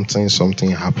 or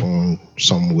something happened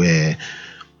somewhere.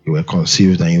 You were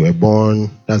conceived and you were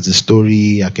born. That's the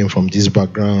story. I came from this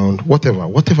background.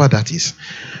 Whatever that is.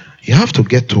 You have to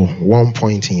get to one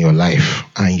point in your life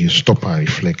and you stop and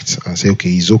reflect and say, okay,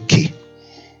 it's okay.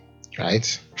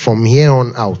 Right? From here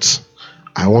on out,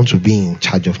 I want to be in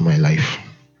charge of my life.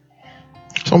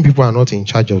 Some people are not in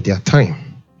charge of their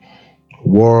time.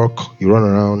 Work, you run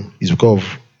around, it's because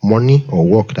of money or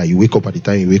work that you wake up at the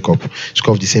time you wake up. It's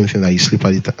because of the same thing that you sleep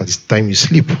at the time you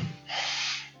sleep.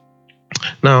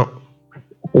 Now,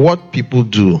 what people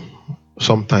do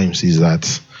sometimes is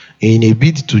that in a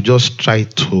bid to just try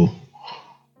to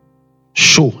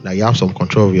show that you have some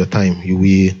control of your time, you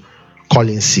will call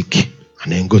in sick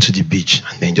and then go to the beach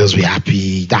and then just be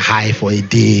happy, that high for a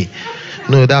day.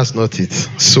 No, that's not it.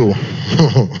 So,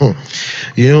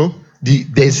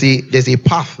 there's a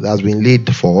path that's been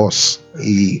laid for us.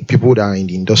 People that are in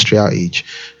the industrial age,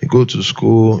 you go to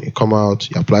school, you come out,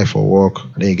 you apply for work,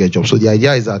 and then you get a job. So the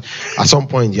idea is that at some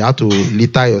point you have to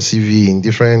litter your CV in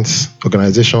different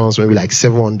organizations, maybe like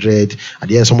 700. At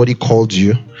the end, somebody called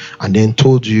you and then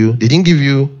told you they didn't give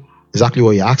you exactly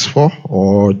what you asked for,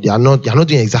 or you're not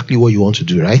doing exactly what you want to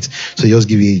do, right? So they just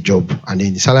give you a job, and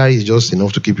then the salary is just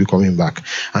enough to keep you coming back.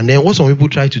 And then what some people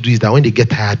try to do is that when they get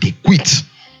tired, they quit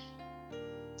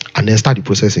and then start the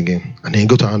process again, and then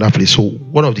go to another place. So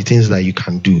one of the things that you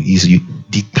can do is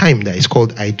the time that is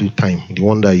called idle time, the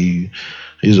one that you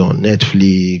use on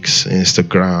Netflix,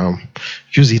 Instagram,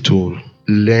 use it to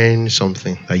learn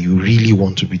something that you really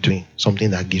want to be doing, something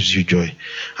that gives you joy,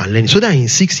 and learn it, so that in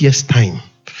 6 years' time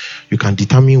you can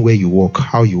determine where you work,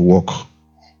 how you work,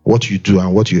 what you do,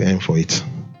 and what you earn for it.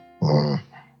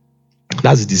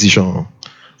 That's the decision.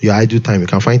 Your idle time, you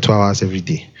can find 2 hours every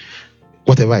day.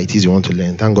 Whatever it is you want to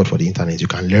learn, thank God for the internet, you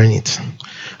can learn it.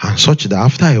 And such that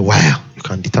after a while, you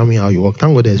can determine how you work.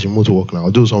 Thank God there's remote work now.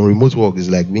 Although some remote work is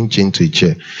like being chained to a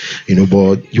chair,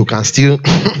 but you can still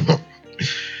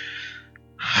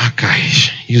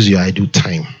use your idle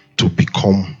time to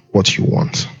become what you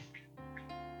want.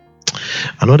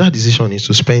 Another decision is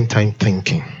to spend time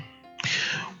thinking.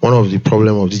 One of the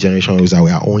problems of this generation is that we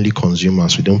are only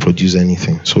consumers. We don't produce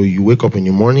anything. So you wake up in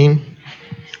the morning,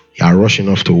 you are rushing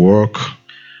off to work.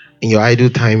 In your idle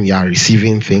time, you are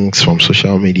receiving things from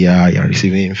social media, you are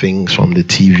receiving things from the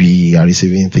TV, you are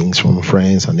receiving things from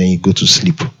friends, and then you go to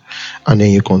sleep. And then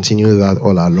you continue that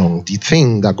all along. The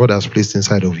thing that God has placed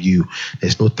inside of you,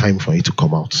 there's no time for it to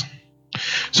come out.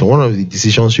 So one of the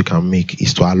decisions you can make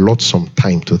is to allot some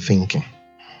time to thinking.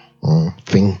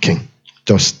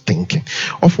 Just thinking.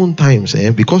 Oftentimes,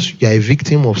 because you are a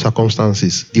victim of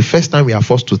circumstances, the first time we are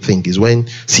forced to think is when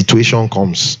situation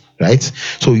comes, right?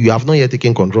 So you have not yet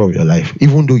taken control of your life.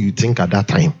 Even though you think at that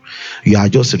time, you are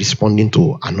just responding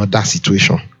to another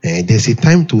situation. There's a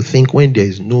time to think when there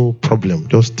is no problem.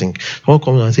 Just think. Someone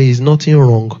comes and says, is nothing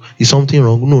wrong? Is something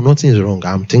wrong? No, nothing is wrong.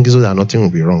 I'm thinking so that nothing will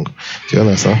be wrong. Do you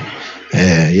understand?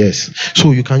 Yes.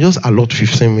 So you can just allot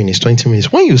 15 minutes, 20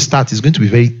 minutes. When you start, it's going to be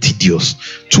very tedious.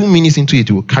 2 minutes into it,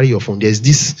 you will carry your phone. There's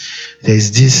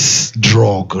this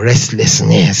drug,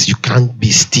 restlessness. You can't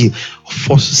be still.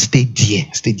 First, stay there.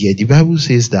 Stay there. The Bible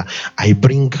says that I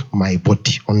bring my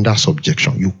body under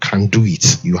subjection. You can do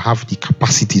it. You have the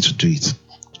capacity to do it.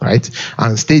 Right?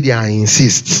 And stay there and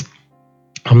insist.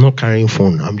 I'm not carrying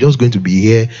phone. I'm just going to be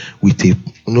here with a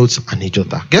note and a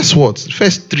jotter. Guess what?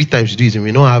 First 3 times you do it, you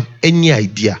may not have any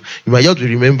idea. You might just be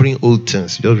remembering old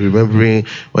things. Just remembering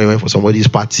when you went for somebody's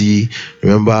party.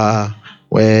 Remember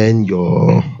when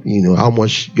how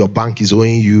much your bank is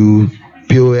owing you,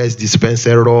 POS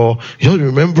dispenser, or just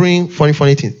remembering funny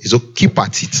things. So keep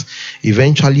at it.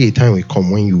 Eventually a time will come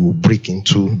when you will break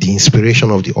into the inspiration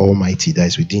of the Almighty that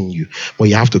is within you. But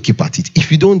you have to keep at it.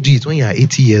 If you don't do it when you are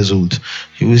 80 years old,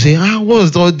 you will say,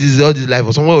 what's all this life?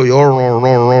 Or someone will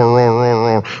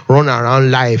run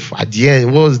around life. At the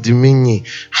end, what's the meaning?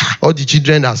 All the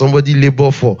children that somebody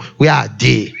labor for, where are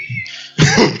they?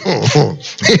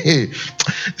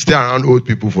 Stay around old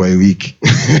people for a week.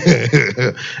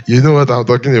 You know what I'm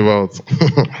talking about.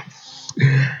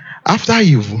 After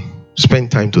you've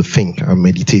spent time to think and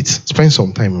meditate, spend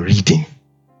some time reading.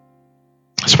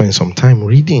 Spend some time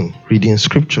reading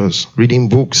scriptures, reading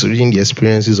books, reading the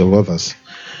experiences of others.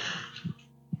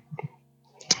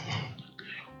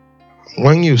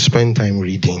 When you spend time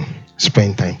reading,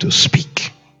 spend time to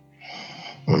speak.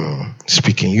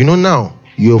 Speaking. Now,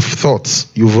 you have thoughts,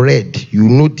 you've read, you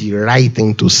know the right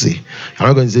thing to say. I'm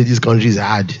not going to say this country is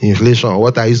hard, inflation,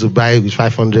 what I used to buy with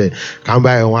 500, can't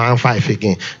buy 1.5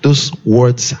 again. Those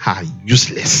words are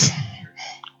useless.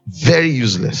 Very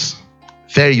useless.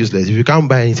 Very useless. If you can't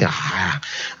buy anything, I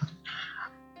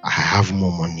have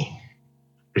more money.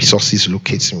 Resources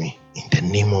locate me in the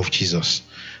name of Jesus.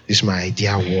 This my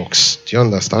idea works. Do you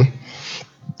understand?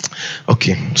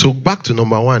 Okay, so back to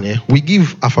number 1. We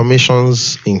give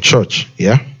affirmations in church,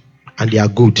 and they are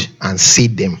good, and say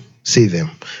them.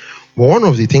 But one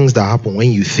of the things that happen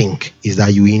when you think is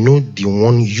that you know the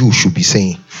one you should be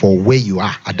saying for where you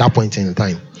are at that point in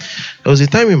time. There was a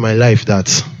time in my life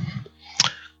that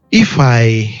if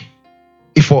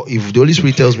the Holy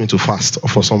Spirit tells me to fast, or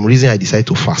for some reason I decide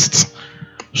to fast,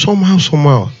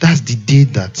 somehow, that's the day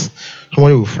that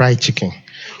somebody will fry chicken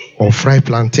or fry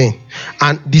plantain,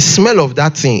 and the smell of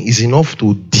that thing is enough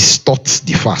to distort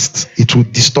the fast. It will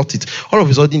distort it. All of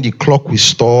a sudden the clock will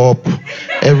stop,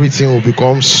 everything will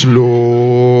become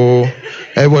slow,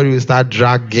 everybody will start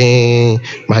dragging,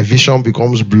 my vision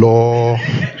becomes blur.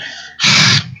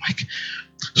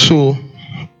 So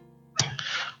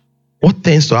what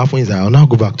tends to happen is that I'll now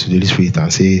go back to the Holy Spirit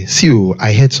and say, see,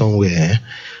 I heard somewhere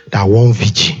that 1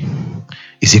 VG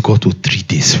is equal to 3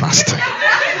 days fasting.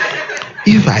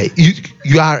 If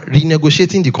you are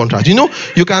renegotiating the contract,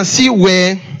 you can see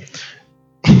where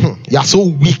you are so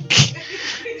weak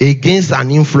against an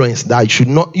influence that should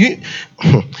not.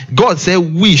 God said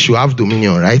we should have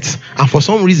dominion, right? And for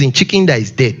some reason, chicken that is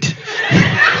dead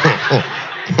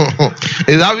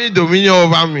is having dominion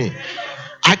over me.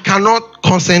 I cannot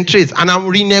concentrate, and I'm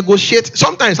renegotiating.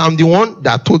 Sometimes I'm the one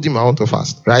that told him I want to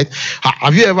fast, right?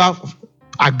 Have you ever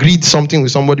agreed something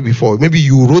with somebody before? Maybe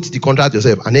you wrote the contract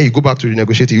yourself and then you go back to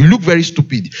renegotiate it. You look very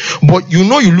stupid, but you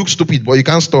look stupid, but you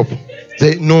can't stop.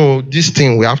 Say, no, this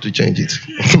thing, we have to change it.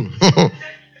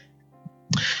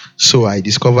 So I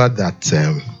discovered that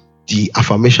the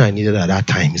affirmation I needed at that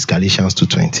time is Galatians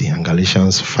 2:20 and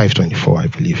Galatians 5:24, I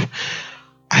believe.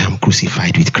 I am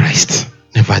crucified with Christ.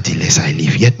 Nevertheless, I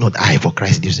live. Yet not I, for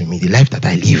Christ lives in me. The life that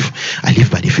I live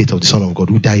by the faith of the Son of God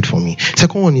who died for me.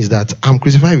 Second one is that I'm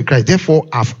crucified with Christ. Therefore,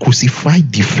 I've crucified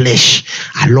the flesh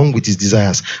along with his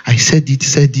desires. I said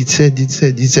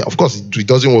it. Of course, it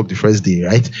doesn't work the first day,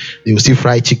 right? They will still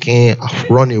fry chicken, I'll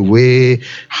run away,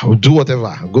 I'll do whatever.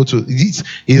 I'll go to it.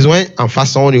 Is when I'm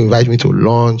fast, someone will invite me to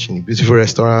lunch in a beautiful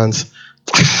restaurant.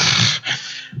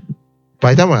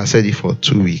 By the time I said it for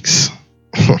 2 weeks,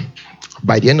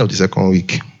 by the end of the second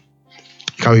week,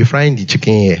 you can be frying the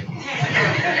chicken here.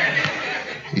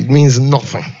 It means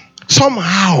nothing.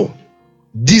 Somehow,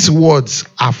 these words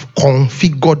have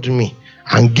configured me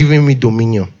and given me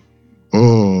dominion.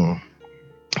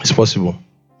 It's possible.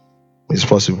 It's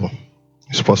possible.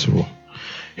 It's possible.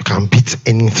 You can beat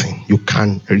anything.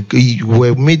 You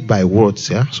were made by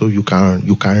words, so you can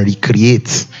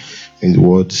recreate in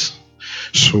words.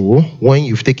 So when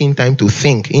you've taken time to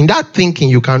think, in that thinking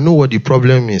you can know what the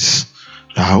problem is.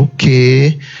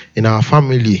 Okay, in our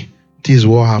family, this is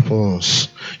what happens.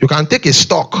 You can take a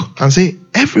stock and say,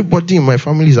 everybody in my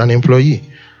family is an employee.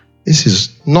 This is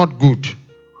not good.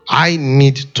 I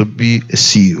need to be a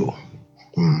CEO.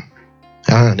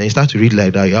 understand? Then you start to read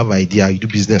like that, you have idea, you do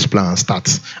business plan,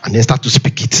 and then start to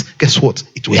speak it. Guess what?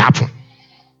 It will happen.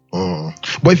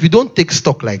 But if you don't take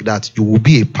stock like that, you will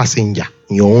be a passenger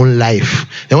in your own life.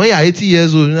 And when you're 80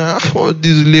 years old, what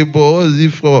this labor, what is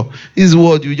it for? This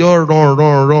word, you just run.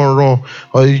 Or,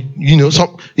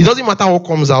 it doesn't matter what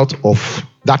comes out of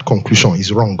that conclusion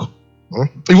is wrong.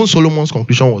 Even Solomon's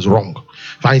conclusion was wrong.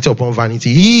 Vanity upon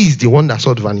vanity. He is the one that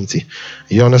sought vanity.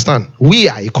 You understand? We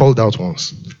are called out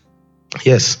ones.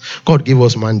 Yes, God gave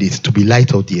us mandate to be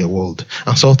light of the world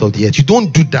and salt of the earth. You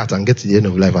don't do that and get to the end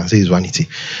of life and say it's vanity.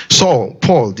 So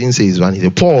Paul didn't say it's vanity.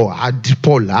 Paul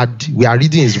had. We are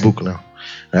reading his book now,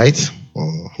 right?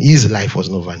 His life was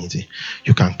no vanity.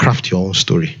 You can craft your own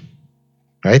story,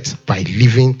 right? By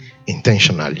living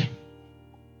intentionally.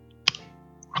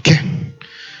 Okay.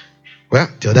 Well,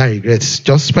 the other regrets,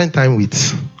 just spend time with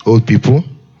old people,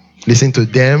 listen to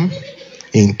them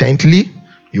intently.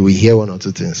 You will hear one or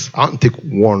two things. I want to take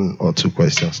one or two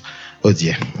questions. Oh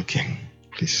dear. Okay.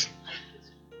 Please.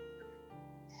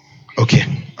 Okay.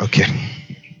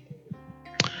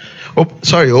 Oh,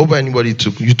 sorry. I hope anybody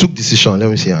took decision. Let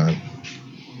me see.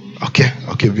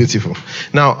 Okay. Beautiful.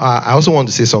 Now, I also want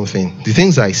to say something. The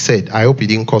things I said, I hope it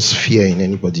didn't cause fear in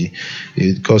anybody.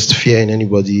 If it caused fear in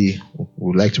anybody who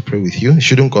would like to pray with you, it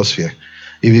shouldn't cause fear.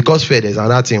 If it causes fear, there's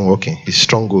another thing working. It's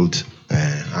stronghold.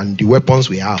 And the weapons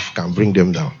we have can bring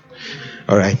them down.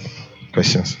 All right.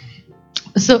 Questions?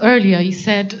 So earlier you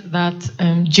said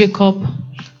that Jacob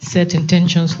set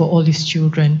intentions for all his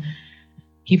children.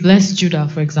 He blessed Judah,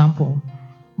 for example.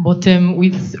 But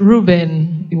with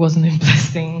Reuben, it wasn't a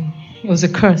blessing. It was a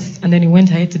curse. And then he went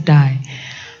ahead to die.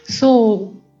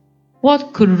 So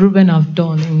what could Reuben have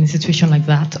done in a situation like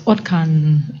that? What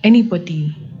can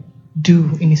anybody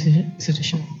do in a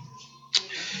situation?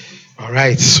 All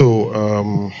right.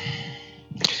 So,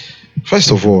 first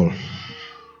of all,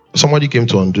 somebody came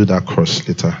to undo that curse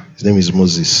later. His name is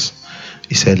Moses.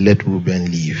 He said, let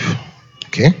Reuben live.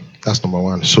 Okay? That's number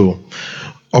one. So,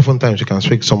 oftentimes you can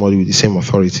speak to somebody with the same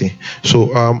authority. So,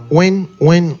 when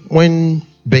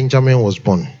Benjamin was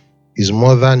born, his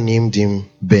mother named him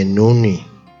Benoni.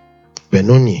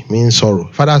 Benoni means sorrow.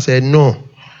 Father said, no,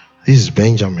 this is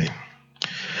Benjamin.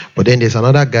 But then there's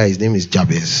another guy, his name is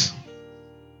Jabez.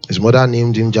 His mother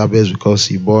named him Jabez because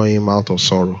he bore him out of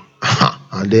sorrow.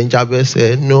 And then Jabez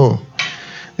said, no,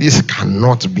 this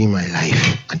cannot be my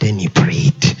life. And then he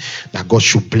prayed that God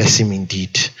should bless him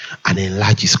indeed and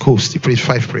enlarge his coast. He prayed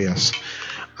 5 prayers.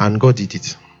 And God did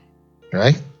it.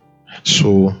 Right?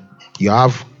 So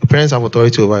parents have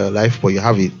authority over your life, but you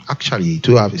have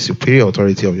a superior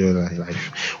authority of your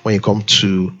life when you come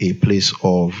to a place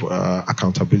of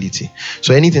accountability.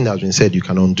 So anything that's been said, you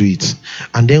can undo it.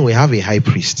 And then we have a high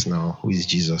priest now, who is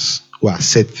Jesus, who has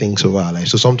said things over our life.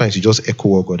 So sometimes you just echo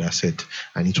what God has said,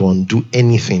 and it will undo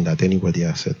anything that anybody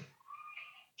has said.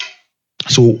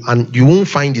 So, and you won't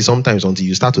find it sometimes until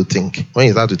you start to think. When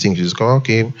you start to think, you just go,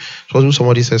 okay, suppose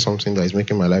somebody says something that is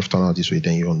making my life turn out this way,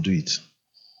 then you undo it.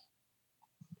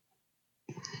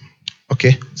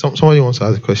 Okay, somebody wants to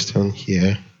ask a question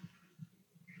here.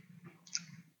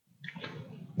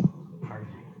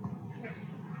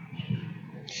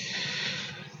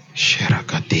 Okay,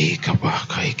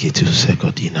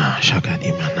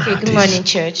 good morning,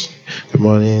 church. Good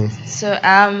morning. So,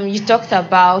 you talked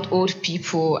about old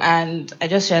people, and I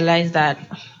just realized that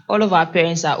all of our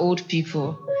parents are old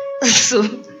people. So,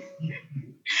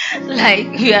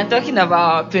 like, we are talking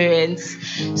about our parents.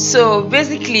 So,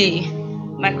 basically,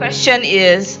 my question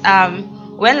is,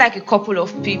 when like a couple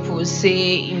of people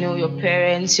say, your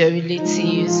parents, your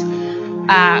relatives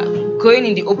are going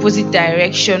in the opposite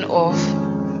direction of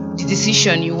the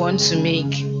decision you want to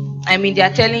make. I mean, they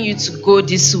are telling you to go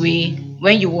this way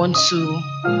when you want to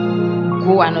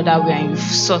go another way, and you've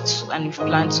sought and you've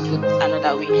planned to go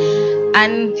another way.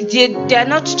 And they're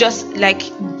not just like,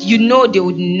 they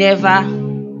would never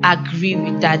agree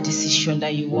with that decision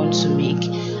that you want to make.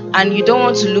 And you don't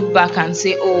want to look back and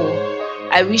say, oh,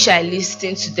 I wish I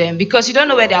listened to them, because you don't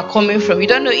know where they're coming from. You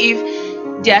don't know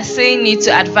if they are saying it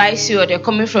to advise you, or they're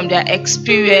coming from their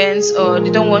experience, or they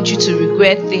don't want you to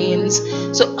regret things.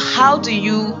 So how do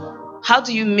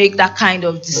you make that kind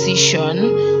of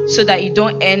decision so that you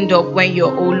don't end up when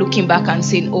you're all looking back and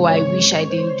saying, oh, I wish I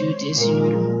didn't do this,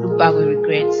 look back with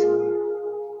regret?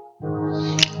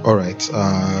 All right.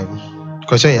 The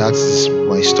question you asked is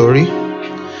my story.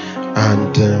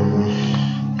 And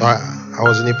I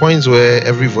was in a point where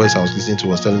every voice I was listening to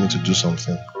was telling me to do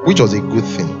something, which was a good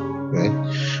thing, right?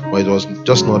 But it was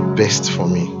just not best for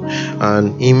me.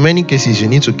 And in many cases, you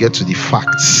need to get to the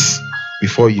facts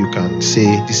before you can say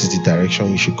this is the direction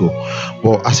you should go.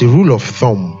 But as a rule of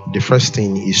thumb, the first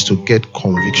thing is to get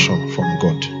conviction from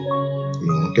God.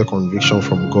 Get conviction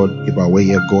from God about where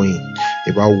you're going,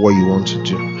 about what you want to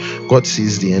do. God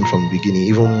sees the end from the beginning,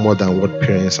 even more than what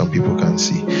parents and people can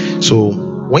see. So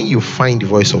when you find the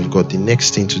voice of God, the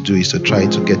next thing to do is to try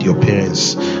to get your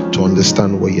parents to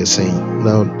understand what you're saying.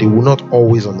 Now, they will not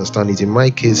always understand it. In my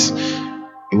case,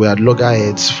 we were at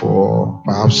loggerheads for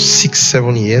perhaps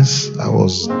 6-7 years. I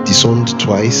was disowned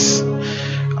twice.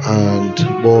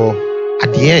 But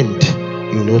at the end,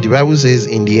 the Bible says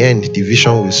in the end, the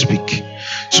vision will speak.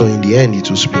 So in the end, it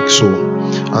will speak.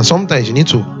 And sometimes you need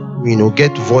to,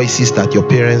 get voices that your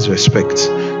parents respect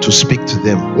to speak to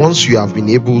them. Once you have been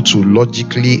able to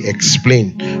logically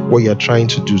explain what you're trying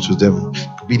to do to them, it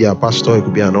could be their pastor, it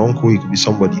could be an uncle, it could be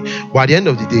somebody. But at the end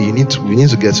of the day, we need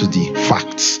to get to the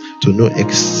facts to know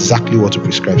exactly what to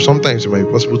prescribe. Sometimes it might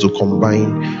be possible to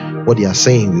combine what they are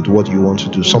saying with what you want to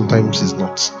do. Sometimes it's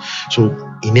not. So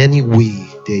in any way,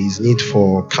 there is need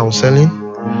for counseling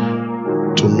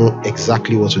to know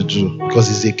exactly what to do, because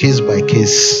it's a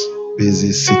case-by-case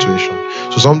basis situation.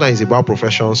 So sometimes it's about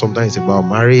profession, sometimes it's about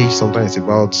marriage, sometimes it's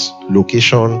about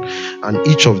location, and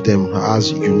each of them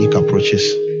has unique approaches.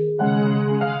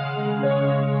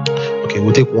 Okay,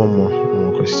 we'll take one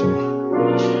more question.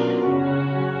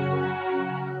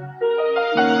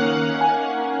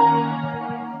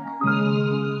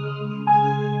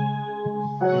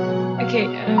 Okay,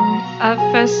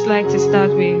 I'd first like to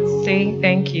start with saying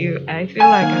thank you. I feel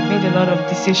like I've made a lot of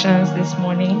decisions this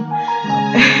morning,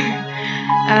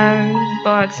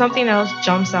 but something else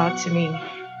jumps out to me.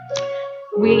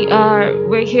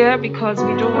 We're here because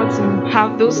we don't want to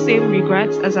have those same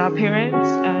regrets as our parents,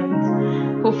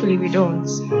 and hopefully we don't,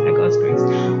 by God's grace.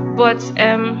 But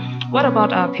what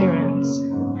about our parents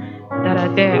that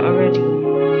are there already?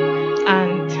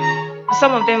 And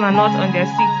some of them are not on their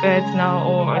sick beds now,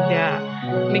 or they're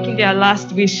making their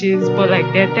last wishes, but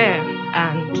they're there,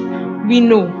 and we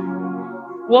know.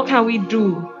 What can we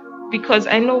do? Because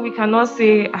I know we cannot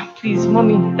say, please,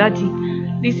 mommy, daddy,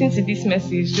 listen to this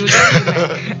message. They'll just be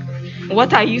like,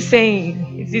 what are you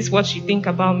saying? Is this what you think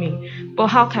about me? But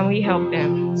how can we help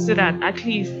them so that at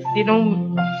least they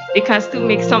can still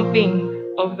make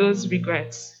something of those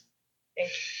regrets?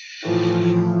 Thank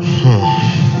you.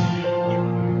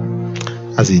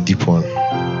 That's a deep one.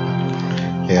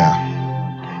 Yeah.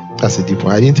 That's a deep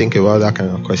one. I didn't think about that kind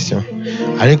of question.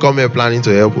 I didn't come here planning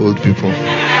to help old people.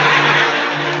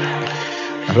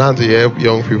 I plan to help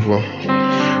young people.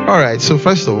 All right. So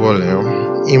first of all,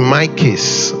 in my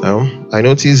case, I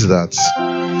noticed that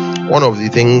one of the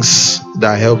things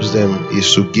that helps them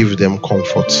is to give them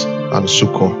comfort and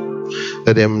succor.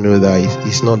 Let them know that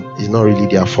it's not really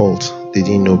their fault. They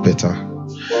didn't know better.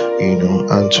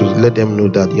 And to let them know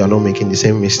that you are not making the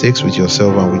same mistakes with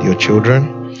yourself and with your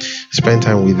children. Spend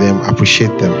time with them,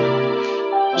 appreciate them,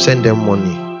 send them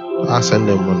money. Send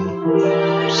them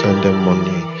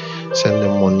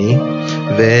money.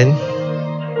 Then,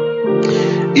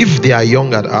 if they are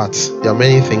young at heart, there are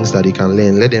many things that they can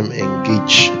learn. Let them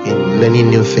engage in learning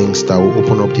new things that will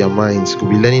open up their minds. It could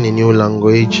be learning a new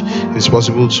language. If it's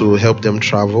possible to help them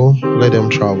travel, let them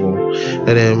travel.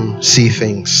 Let them see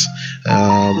things.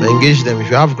 Engage them. If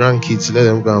you have grandkids, let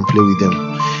them go and play with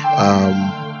them.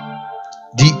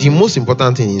 The most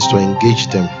important thing is to engage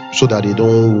them so that they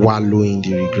don't wallow in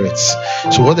the regrets.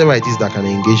 So whatever it is that can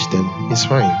engage them, it's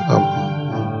fine.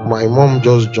 My mom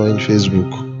just joined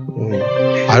Facebook.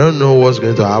 I don't know what's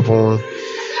going to happen,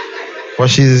 but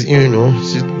she's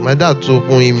my dad to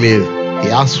open email. He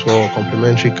asked for a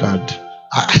complimentary card.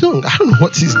 I don't know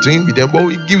what he's doing with them, but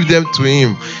we give them to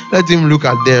him. Let him look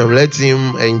at them. Let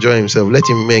him enjoy himself. Let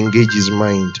him engage his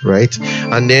mind, right?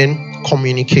 And then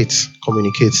communicate.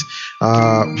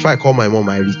 If I call my mom,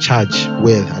 I recharge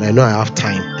well, and I know I have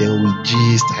time. Then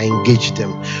I engage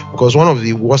them, because one of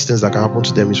the worst things that can happen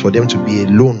to them is for them to be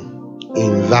alone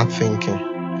in that thinking.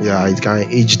 Yeah, it can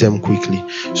age them quickly.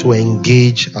 So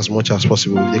engage as much as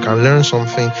possible. If they can learn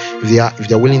something, if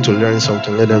they're willing to learn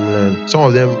something, let them learn. Some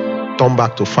of them turn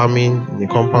back to farming in the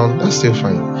compound. That's still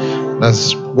fine.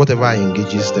 That's whatever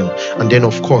engages them. And then,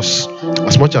 of course,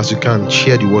 as much as you can,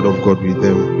 share the word of God with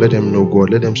them. Let them know God.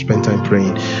 Let them spend time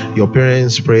praying. Your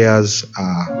parents' prayers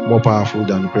are more powerful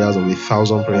than the prayers of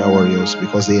 1,000 prayer warriors,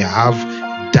 because they have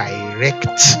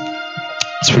direct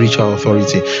spiritual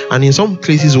authority. And in some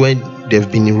cases when there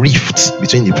have been rifts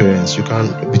between the parents,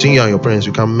 between you and your parents,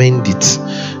 you can mend it.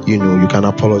 You can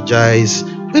apologize,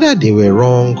 Whether they were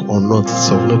wrong or not, it's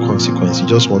of no consequence. You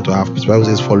just want to have peace. The Bible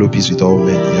says, follow peace with all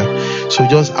men. Yeah. So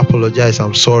just apologize.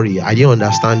 I'm sorry. I didn't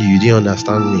understand you. You didn't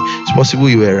understand me. It's possible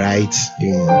you were right.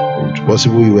 It's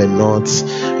possible you were not.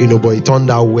 But it turned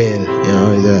out well.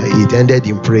 It ended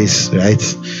in praise, right?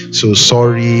 So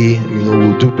sorry.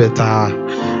 We'll do better.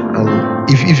 And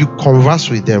if you converse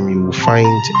with them, you will find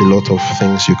a lot of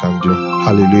things you can do.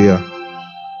 Hallelujah.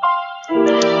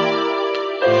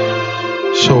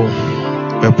 So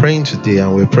we're praying today,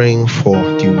 and we're praying for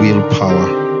the willpower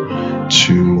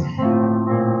to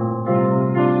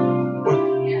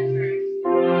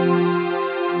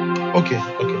Okay.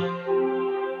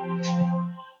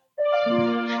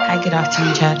 Hi, good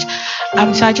afternoon, church.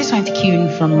 So I just wanted to cue in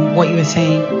from what you were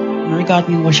saying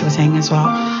regarding what she was saying as well.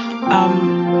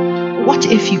 What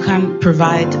if you can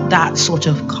provide that sort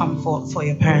of comfort for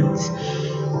your parents?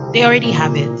 They already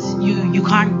have it. You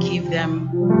can't give them,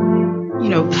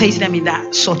 place them in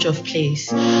that sort of place.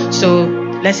 So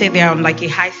let's say they're on like a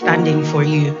high standing for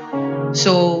you.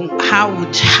 So how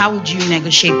would you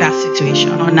negotiate that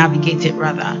situation, or navigate it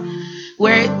rather,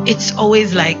 where it's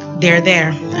always like they're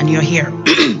there and you're here?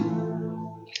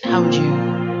 How would you?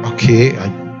 Okay.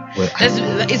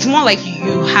 It's more like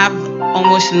you have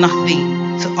almost nothing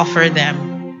to offer them.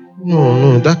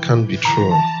 No, that can't be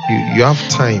true. You have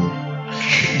time.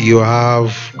 You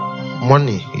have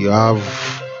money. You have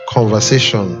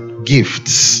conversation,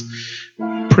 gifts,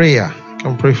 prayer. You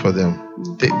can pray for them.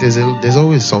 There's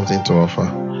always something to offer.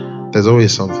 There's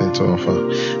always something to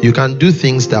offer. You can do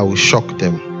things that will shock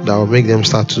them, that will make them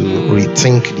start to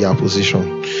rethink their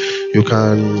position. You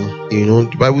can,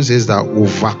 the Bible says that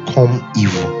overcome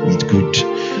evil with good.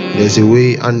 There's a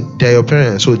way, and they're your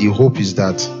parents, so the hope is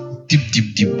that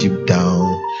deep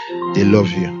down, they love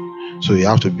you. So you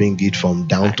have to bring it from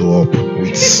down to up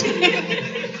with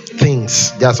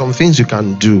things. There are some things you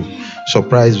can do.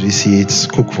 Surprise visits,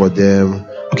 cook for them.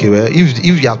 Okay, well, if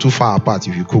you are too far apart,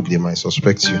 if you cook, they might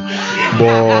suspect you.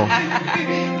 But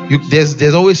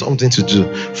there's always something to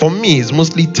do. For me, it's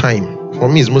mostly time. There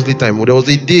was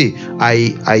a day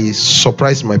I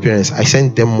surprised my parents. I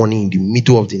sent them money in the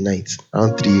middle of the night,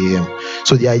 around 3 a.m.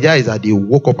 So the idea is that they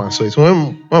woke up and saw it. So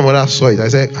when my mother saw it, I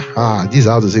said, this is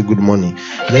how to say good morning.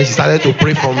 And then she started to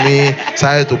pray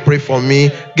for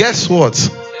me. Guess what?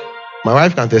 My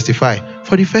wife can testify.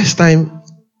 For the first time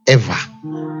ever,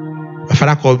 my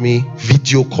father called me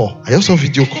video call. I also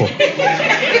video call.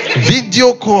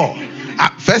 Video call.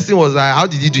 First thing was how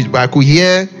did he do it? But I could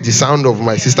hear the sound of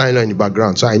my sister-in-law in the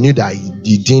background, so I knew that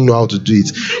he didn't know how to do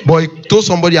it. But he told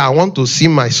somebody, I want to see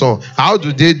my son. How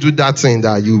do they do that thing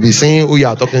that you'll be saying who you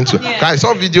are talking to? Yeah. I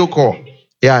saw video call.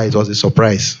 Yeah, it was a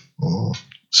surprise.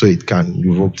 So it can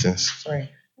evoke things. Sorry.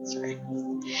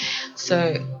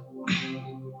 So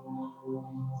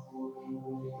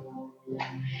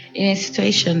in a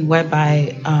situation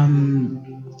whereby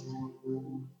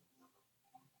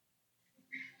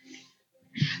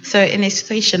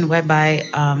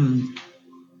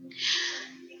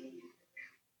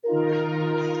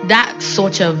that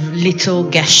sort of little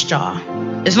gesture,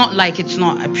 it's not like it's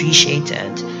not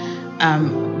appreciated,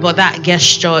 but that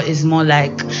gesture is more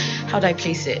like, how do I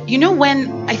place it?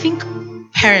 When I think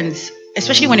parents,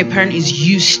 especially when a parent is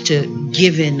used to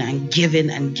giving,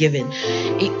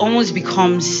 it almost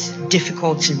becomes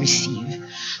difficult to receive.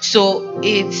 So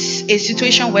it's a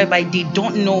situation whereby they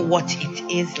don't know what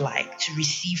it is like to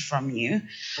receive from you.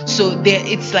 So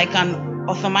it's like an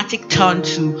automatic turn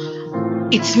to,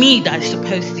 it's me that's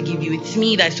supposed to give you. It's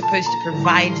me that's supposed to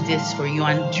provide this for you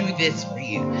and do this for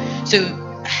you. So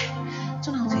I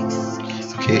don't know how to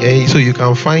explain. Okay, so you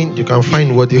can find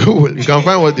what they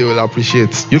will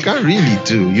appreciate. You can't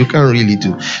really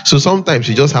do. So sometimes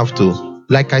you just have to,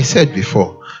 like I said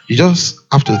before, you just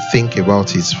have to think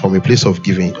about it from a place of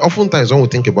giving. Oftentimes when we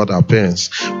think about our parents,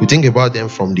 we think about them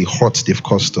from the hurt they've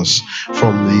caused us,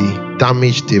 from the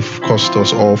damage they've caused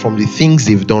us, or from the things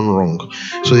they've done wrong.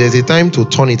 So there's a time to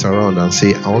turn it around and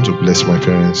say, I want to bless my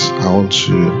parents. I want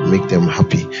to make them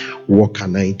happy. What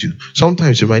can I do?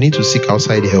 Sometimes you might need to seek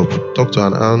outside help. Talk to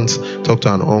an aunt, talk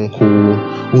to an uncle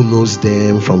who knows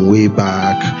them from way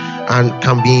back and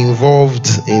can be involved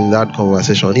in that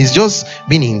conversation. It's just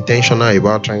being intentional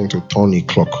about trying to turn a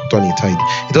clock, turn a tide.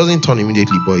 It doesn't turn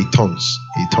immediately, but it turns.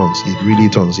 It really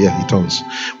turns. Yeah, it turns.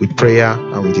 With prayer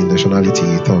and with intentionality,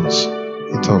 it turns.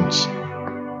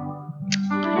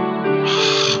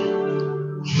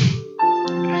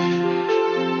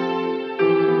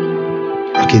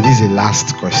 Okay, this is the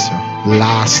last question.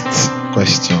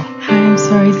 Hi, I'm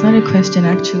sorry, it's not a question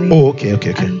actually. Oh, okay.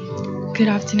 Good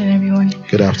afternoon, everyone.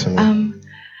 Good afternoon.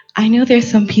 I know there's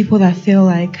some people that feel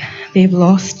like they've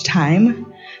lost time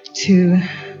to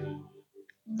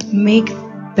make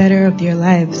better of their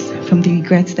lives from the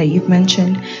regrets that you've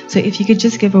mentioned. So if you could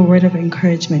just give a word of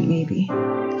encouragement maybe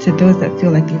to those that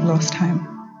feel like they've lost time.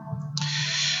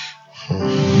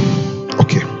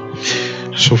 Okay.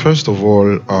 So first of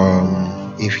all,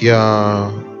 if you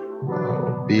are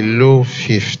below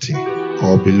 50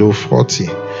 or below 40,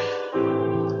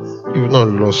 you've not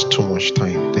lost too much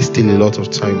time. There's still a lot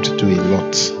of time to do a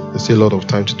lot. There's still a lot of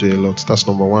time to do a lot. That's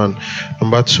number one.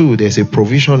 Number two, there's a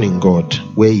provision in God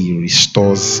where He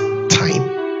restores time.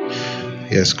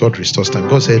 Yes, God restores time.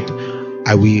 God said,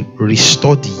 I will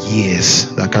restore the years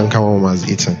that cankerworm has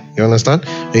eaten. You understand?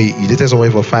 You dated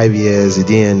someone for 5 years, it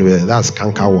didn't end well. That's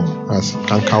cankerworm. That's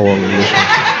cankerworm relationship.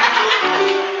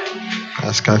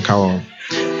 That's cankerworm.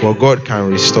 But God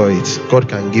can restore it. God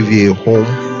can give you a home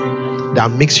that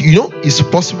makes you, it's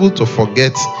possible to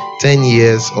forget 10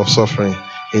 years of suffering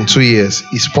in 2 years.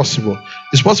 It's possible.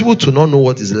 It's possible to not know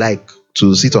what it's like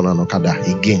to sit on an Okada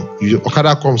again.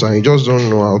 Okada comes and you just don't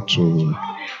know how to.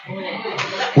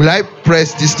 Will I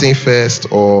press this thing first?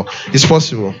 Or it's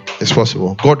possible. It's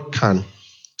possible. God can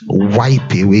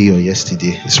wipe away your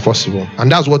yesterday. It's possible.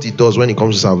 And that's what He does when it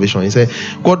comes to salvation. He said,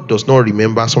 God does not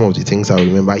remember some of the things I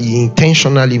remember. He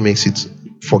intentionally makes it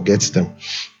forget them.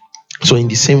 So in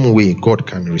the same way, God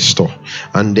can restore.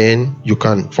 And then you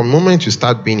can, from the moment you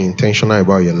start being intentional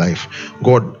about your life,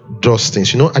 God does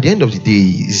things. At the end of the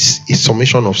day, it's a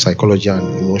summation of psychology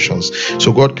and emotions.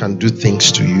 So God can do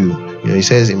things to you. He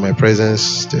says, in my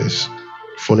presence, there's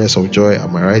fullness of joy.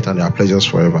 At my right hand, there are pleasures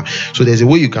forever. So there's a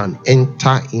way you can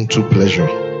enter into pleasure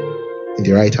in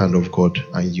the right hand of God,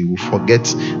 and you will forget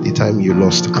the time you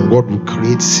lost, and God will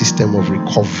create a system of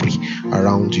recovery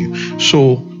around you.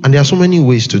 So, and there are so many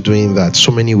ways to doing that,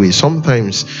 so many ways.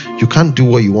 Sometimes you can't do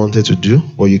what you wanted to do,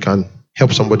 but you can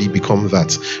help somebody become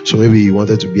that. So maybe you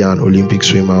wanted to be an Olympic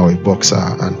swimmer or a boxer,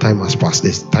 and time has passed.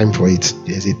 There's time for it.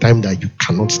 There's a time that you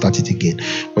cannot start it again,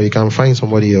 but you can find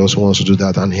somebody else who wants to do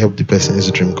that and help the person's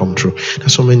dream come true.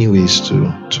 There's so many ways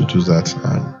to do that,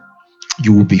 and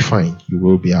you will be fine. You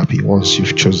will be happy once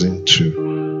you've chosen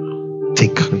to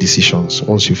take decisions,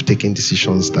 once you've taken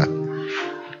decisions that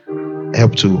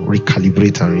help to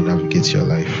recalibrate and re-navigate your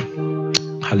life.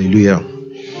 Hallelujah.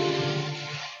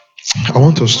 I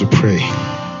want us to pray.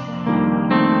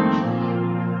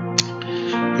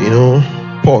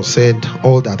 Paul said,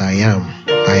 all that I am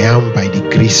by the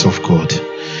grace of God.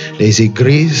 There is a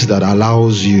grace that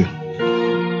allows you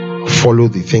follow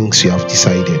the things you have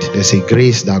decided. There's a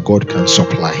grace that God can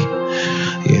supply,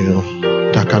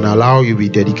 that can allow you to be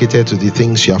dedicated to the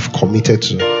things you have committed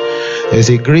to. There's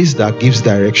a grace that gives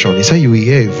direction. He said you will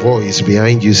hear a voice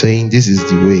behind you saying, this is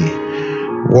the way,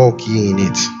 walk ye in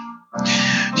it.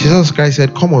 Jesus Christ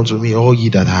said, come unto me, all ye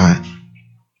that are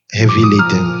heavy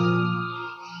laden,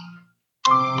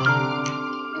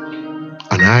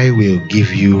 and I will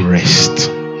give you rest.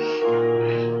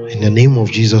 In the name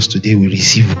of Jesus, today we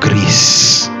receive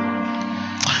grace.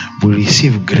 We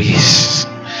receive grace.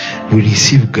 We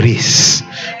receive grace.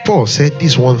 Paul said,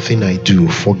 this one thing I do,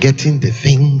 forgetting the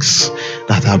things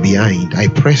that are behind, I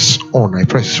press on, I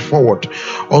press forward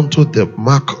unto the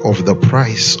mark of the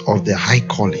prize of the high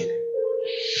calling.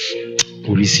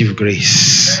 We receive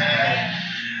grace.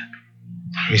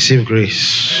 Receive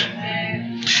grace.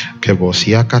 Shines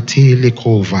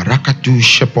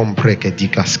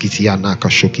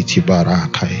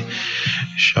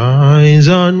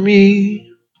on me.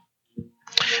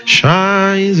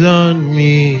 Shines on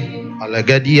me.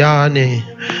 Alagadiane.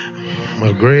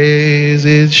 My grace,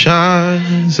 it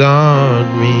shines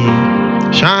on me.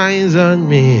 Shines on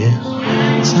me.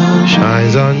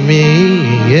 Shines on me.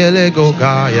 Elego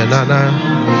Gaya Nana.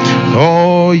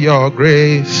 Oh, your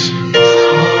grace.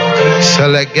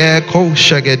 Selegeko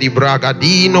Shagedi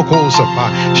Bragadino Kosapa.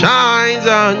 Shines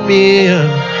on me.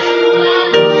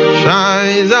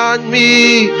 Shines on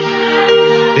me.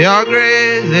 Your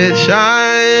grace, it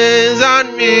shines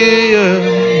on me.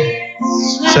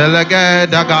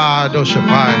 Selegeda Gado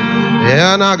Shapai.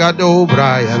 Yanagado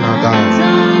Brianaga.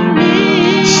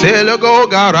 Selego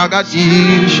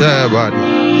Garagati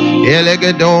Shabadi.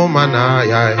 Elegedo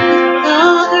Manaya.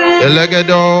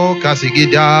 Elegedo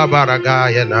Kasigida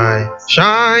Baragayanai.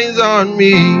 Shines on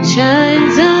me.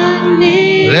 Shines on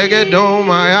me. Legedo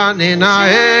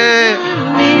Mayaninae.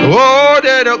 Oh,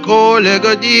 de the call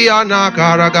Legodiana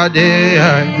Karagade.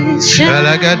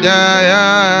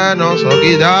 Elegedaya no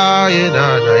Sogida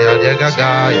Yanaya de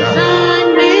Gagaya.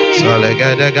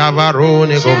 Salegede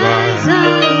Gavarone Gova.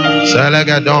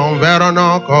 Selegadon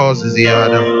Verono causes the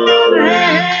other.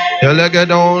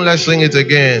 Elegadon, let's sing it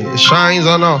again. It shines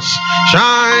on us.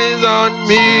 Shines on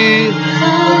me.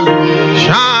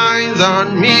 Shines shines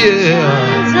on me.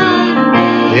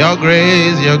 Your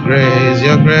grace, your grace,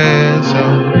 your grace.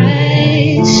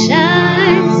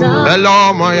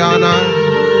 Hello, Mariana.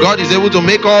 God is able to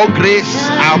make all grace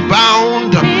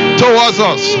abound towards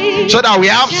us, so that we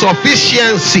have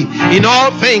sufficiency in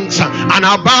all things and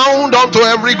abound unto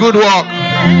every good work.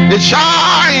 It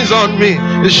shines on me.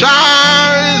 It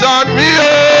shines on me. Oh.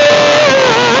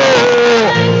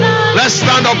 Let's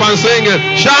stand up and sing it.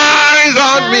 Shines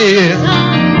on me.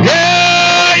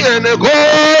 Yeah, and the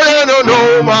gold and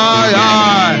no my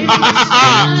eye.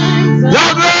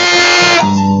 Your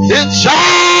grace, it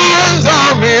shines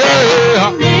on me.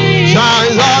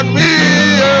 Shines on me.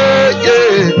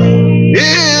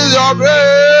 Is your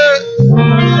grace.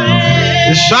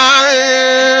 It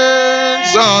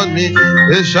shines on me.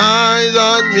 It shines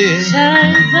on me.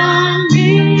 Shines on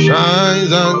me.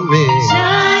 Shines on me.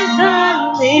 Shines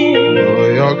on me. Oh,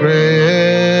 your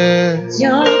grace.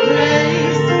 Your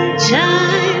grace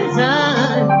shines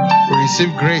on me. We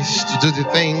receive grace to do the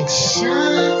things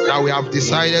that we have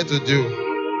decided to do.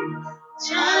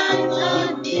 Shines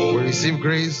on me. We receive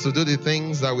grace to do the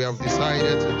things that we have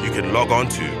decided to do. You can log on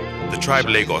to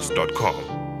thetribelagos.com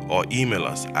or email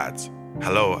us at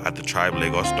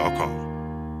hello@thetribelagos.com.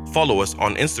 Follow us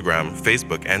on Instagram,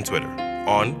 Facebook, and Twitter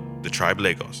on The Tribe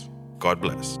Lagos. God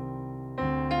bless.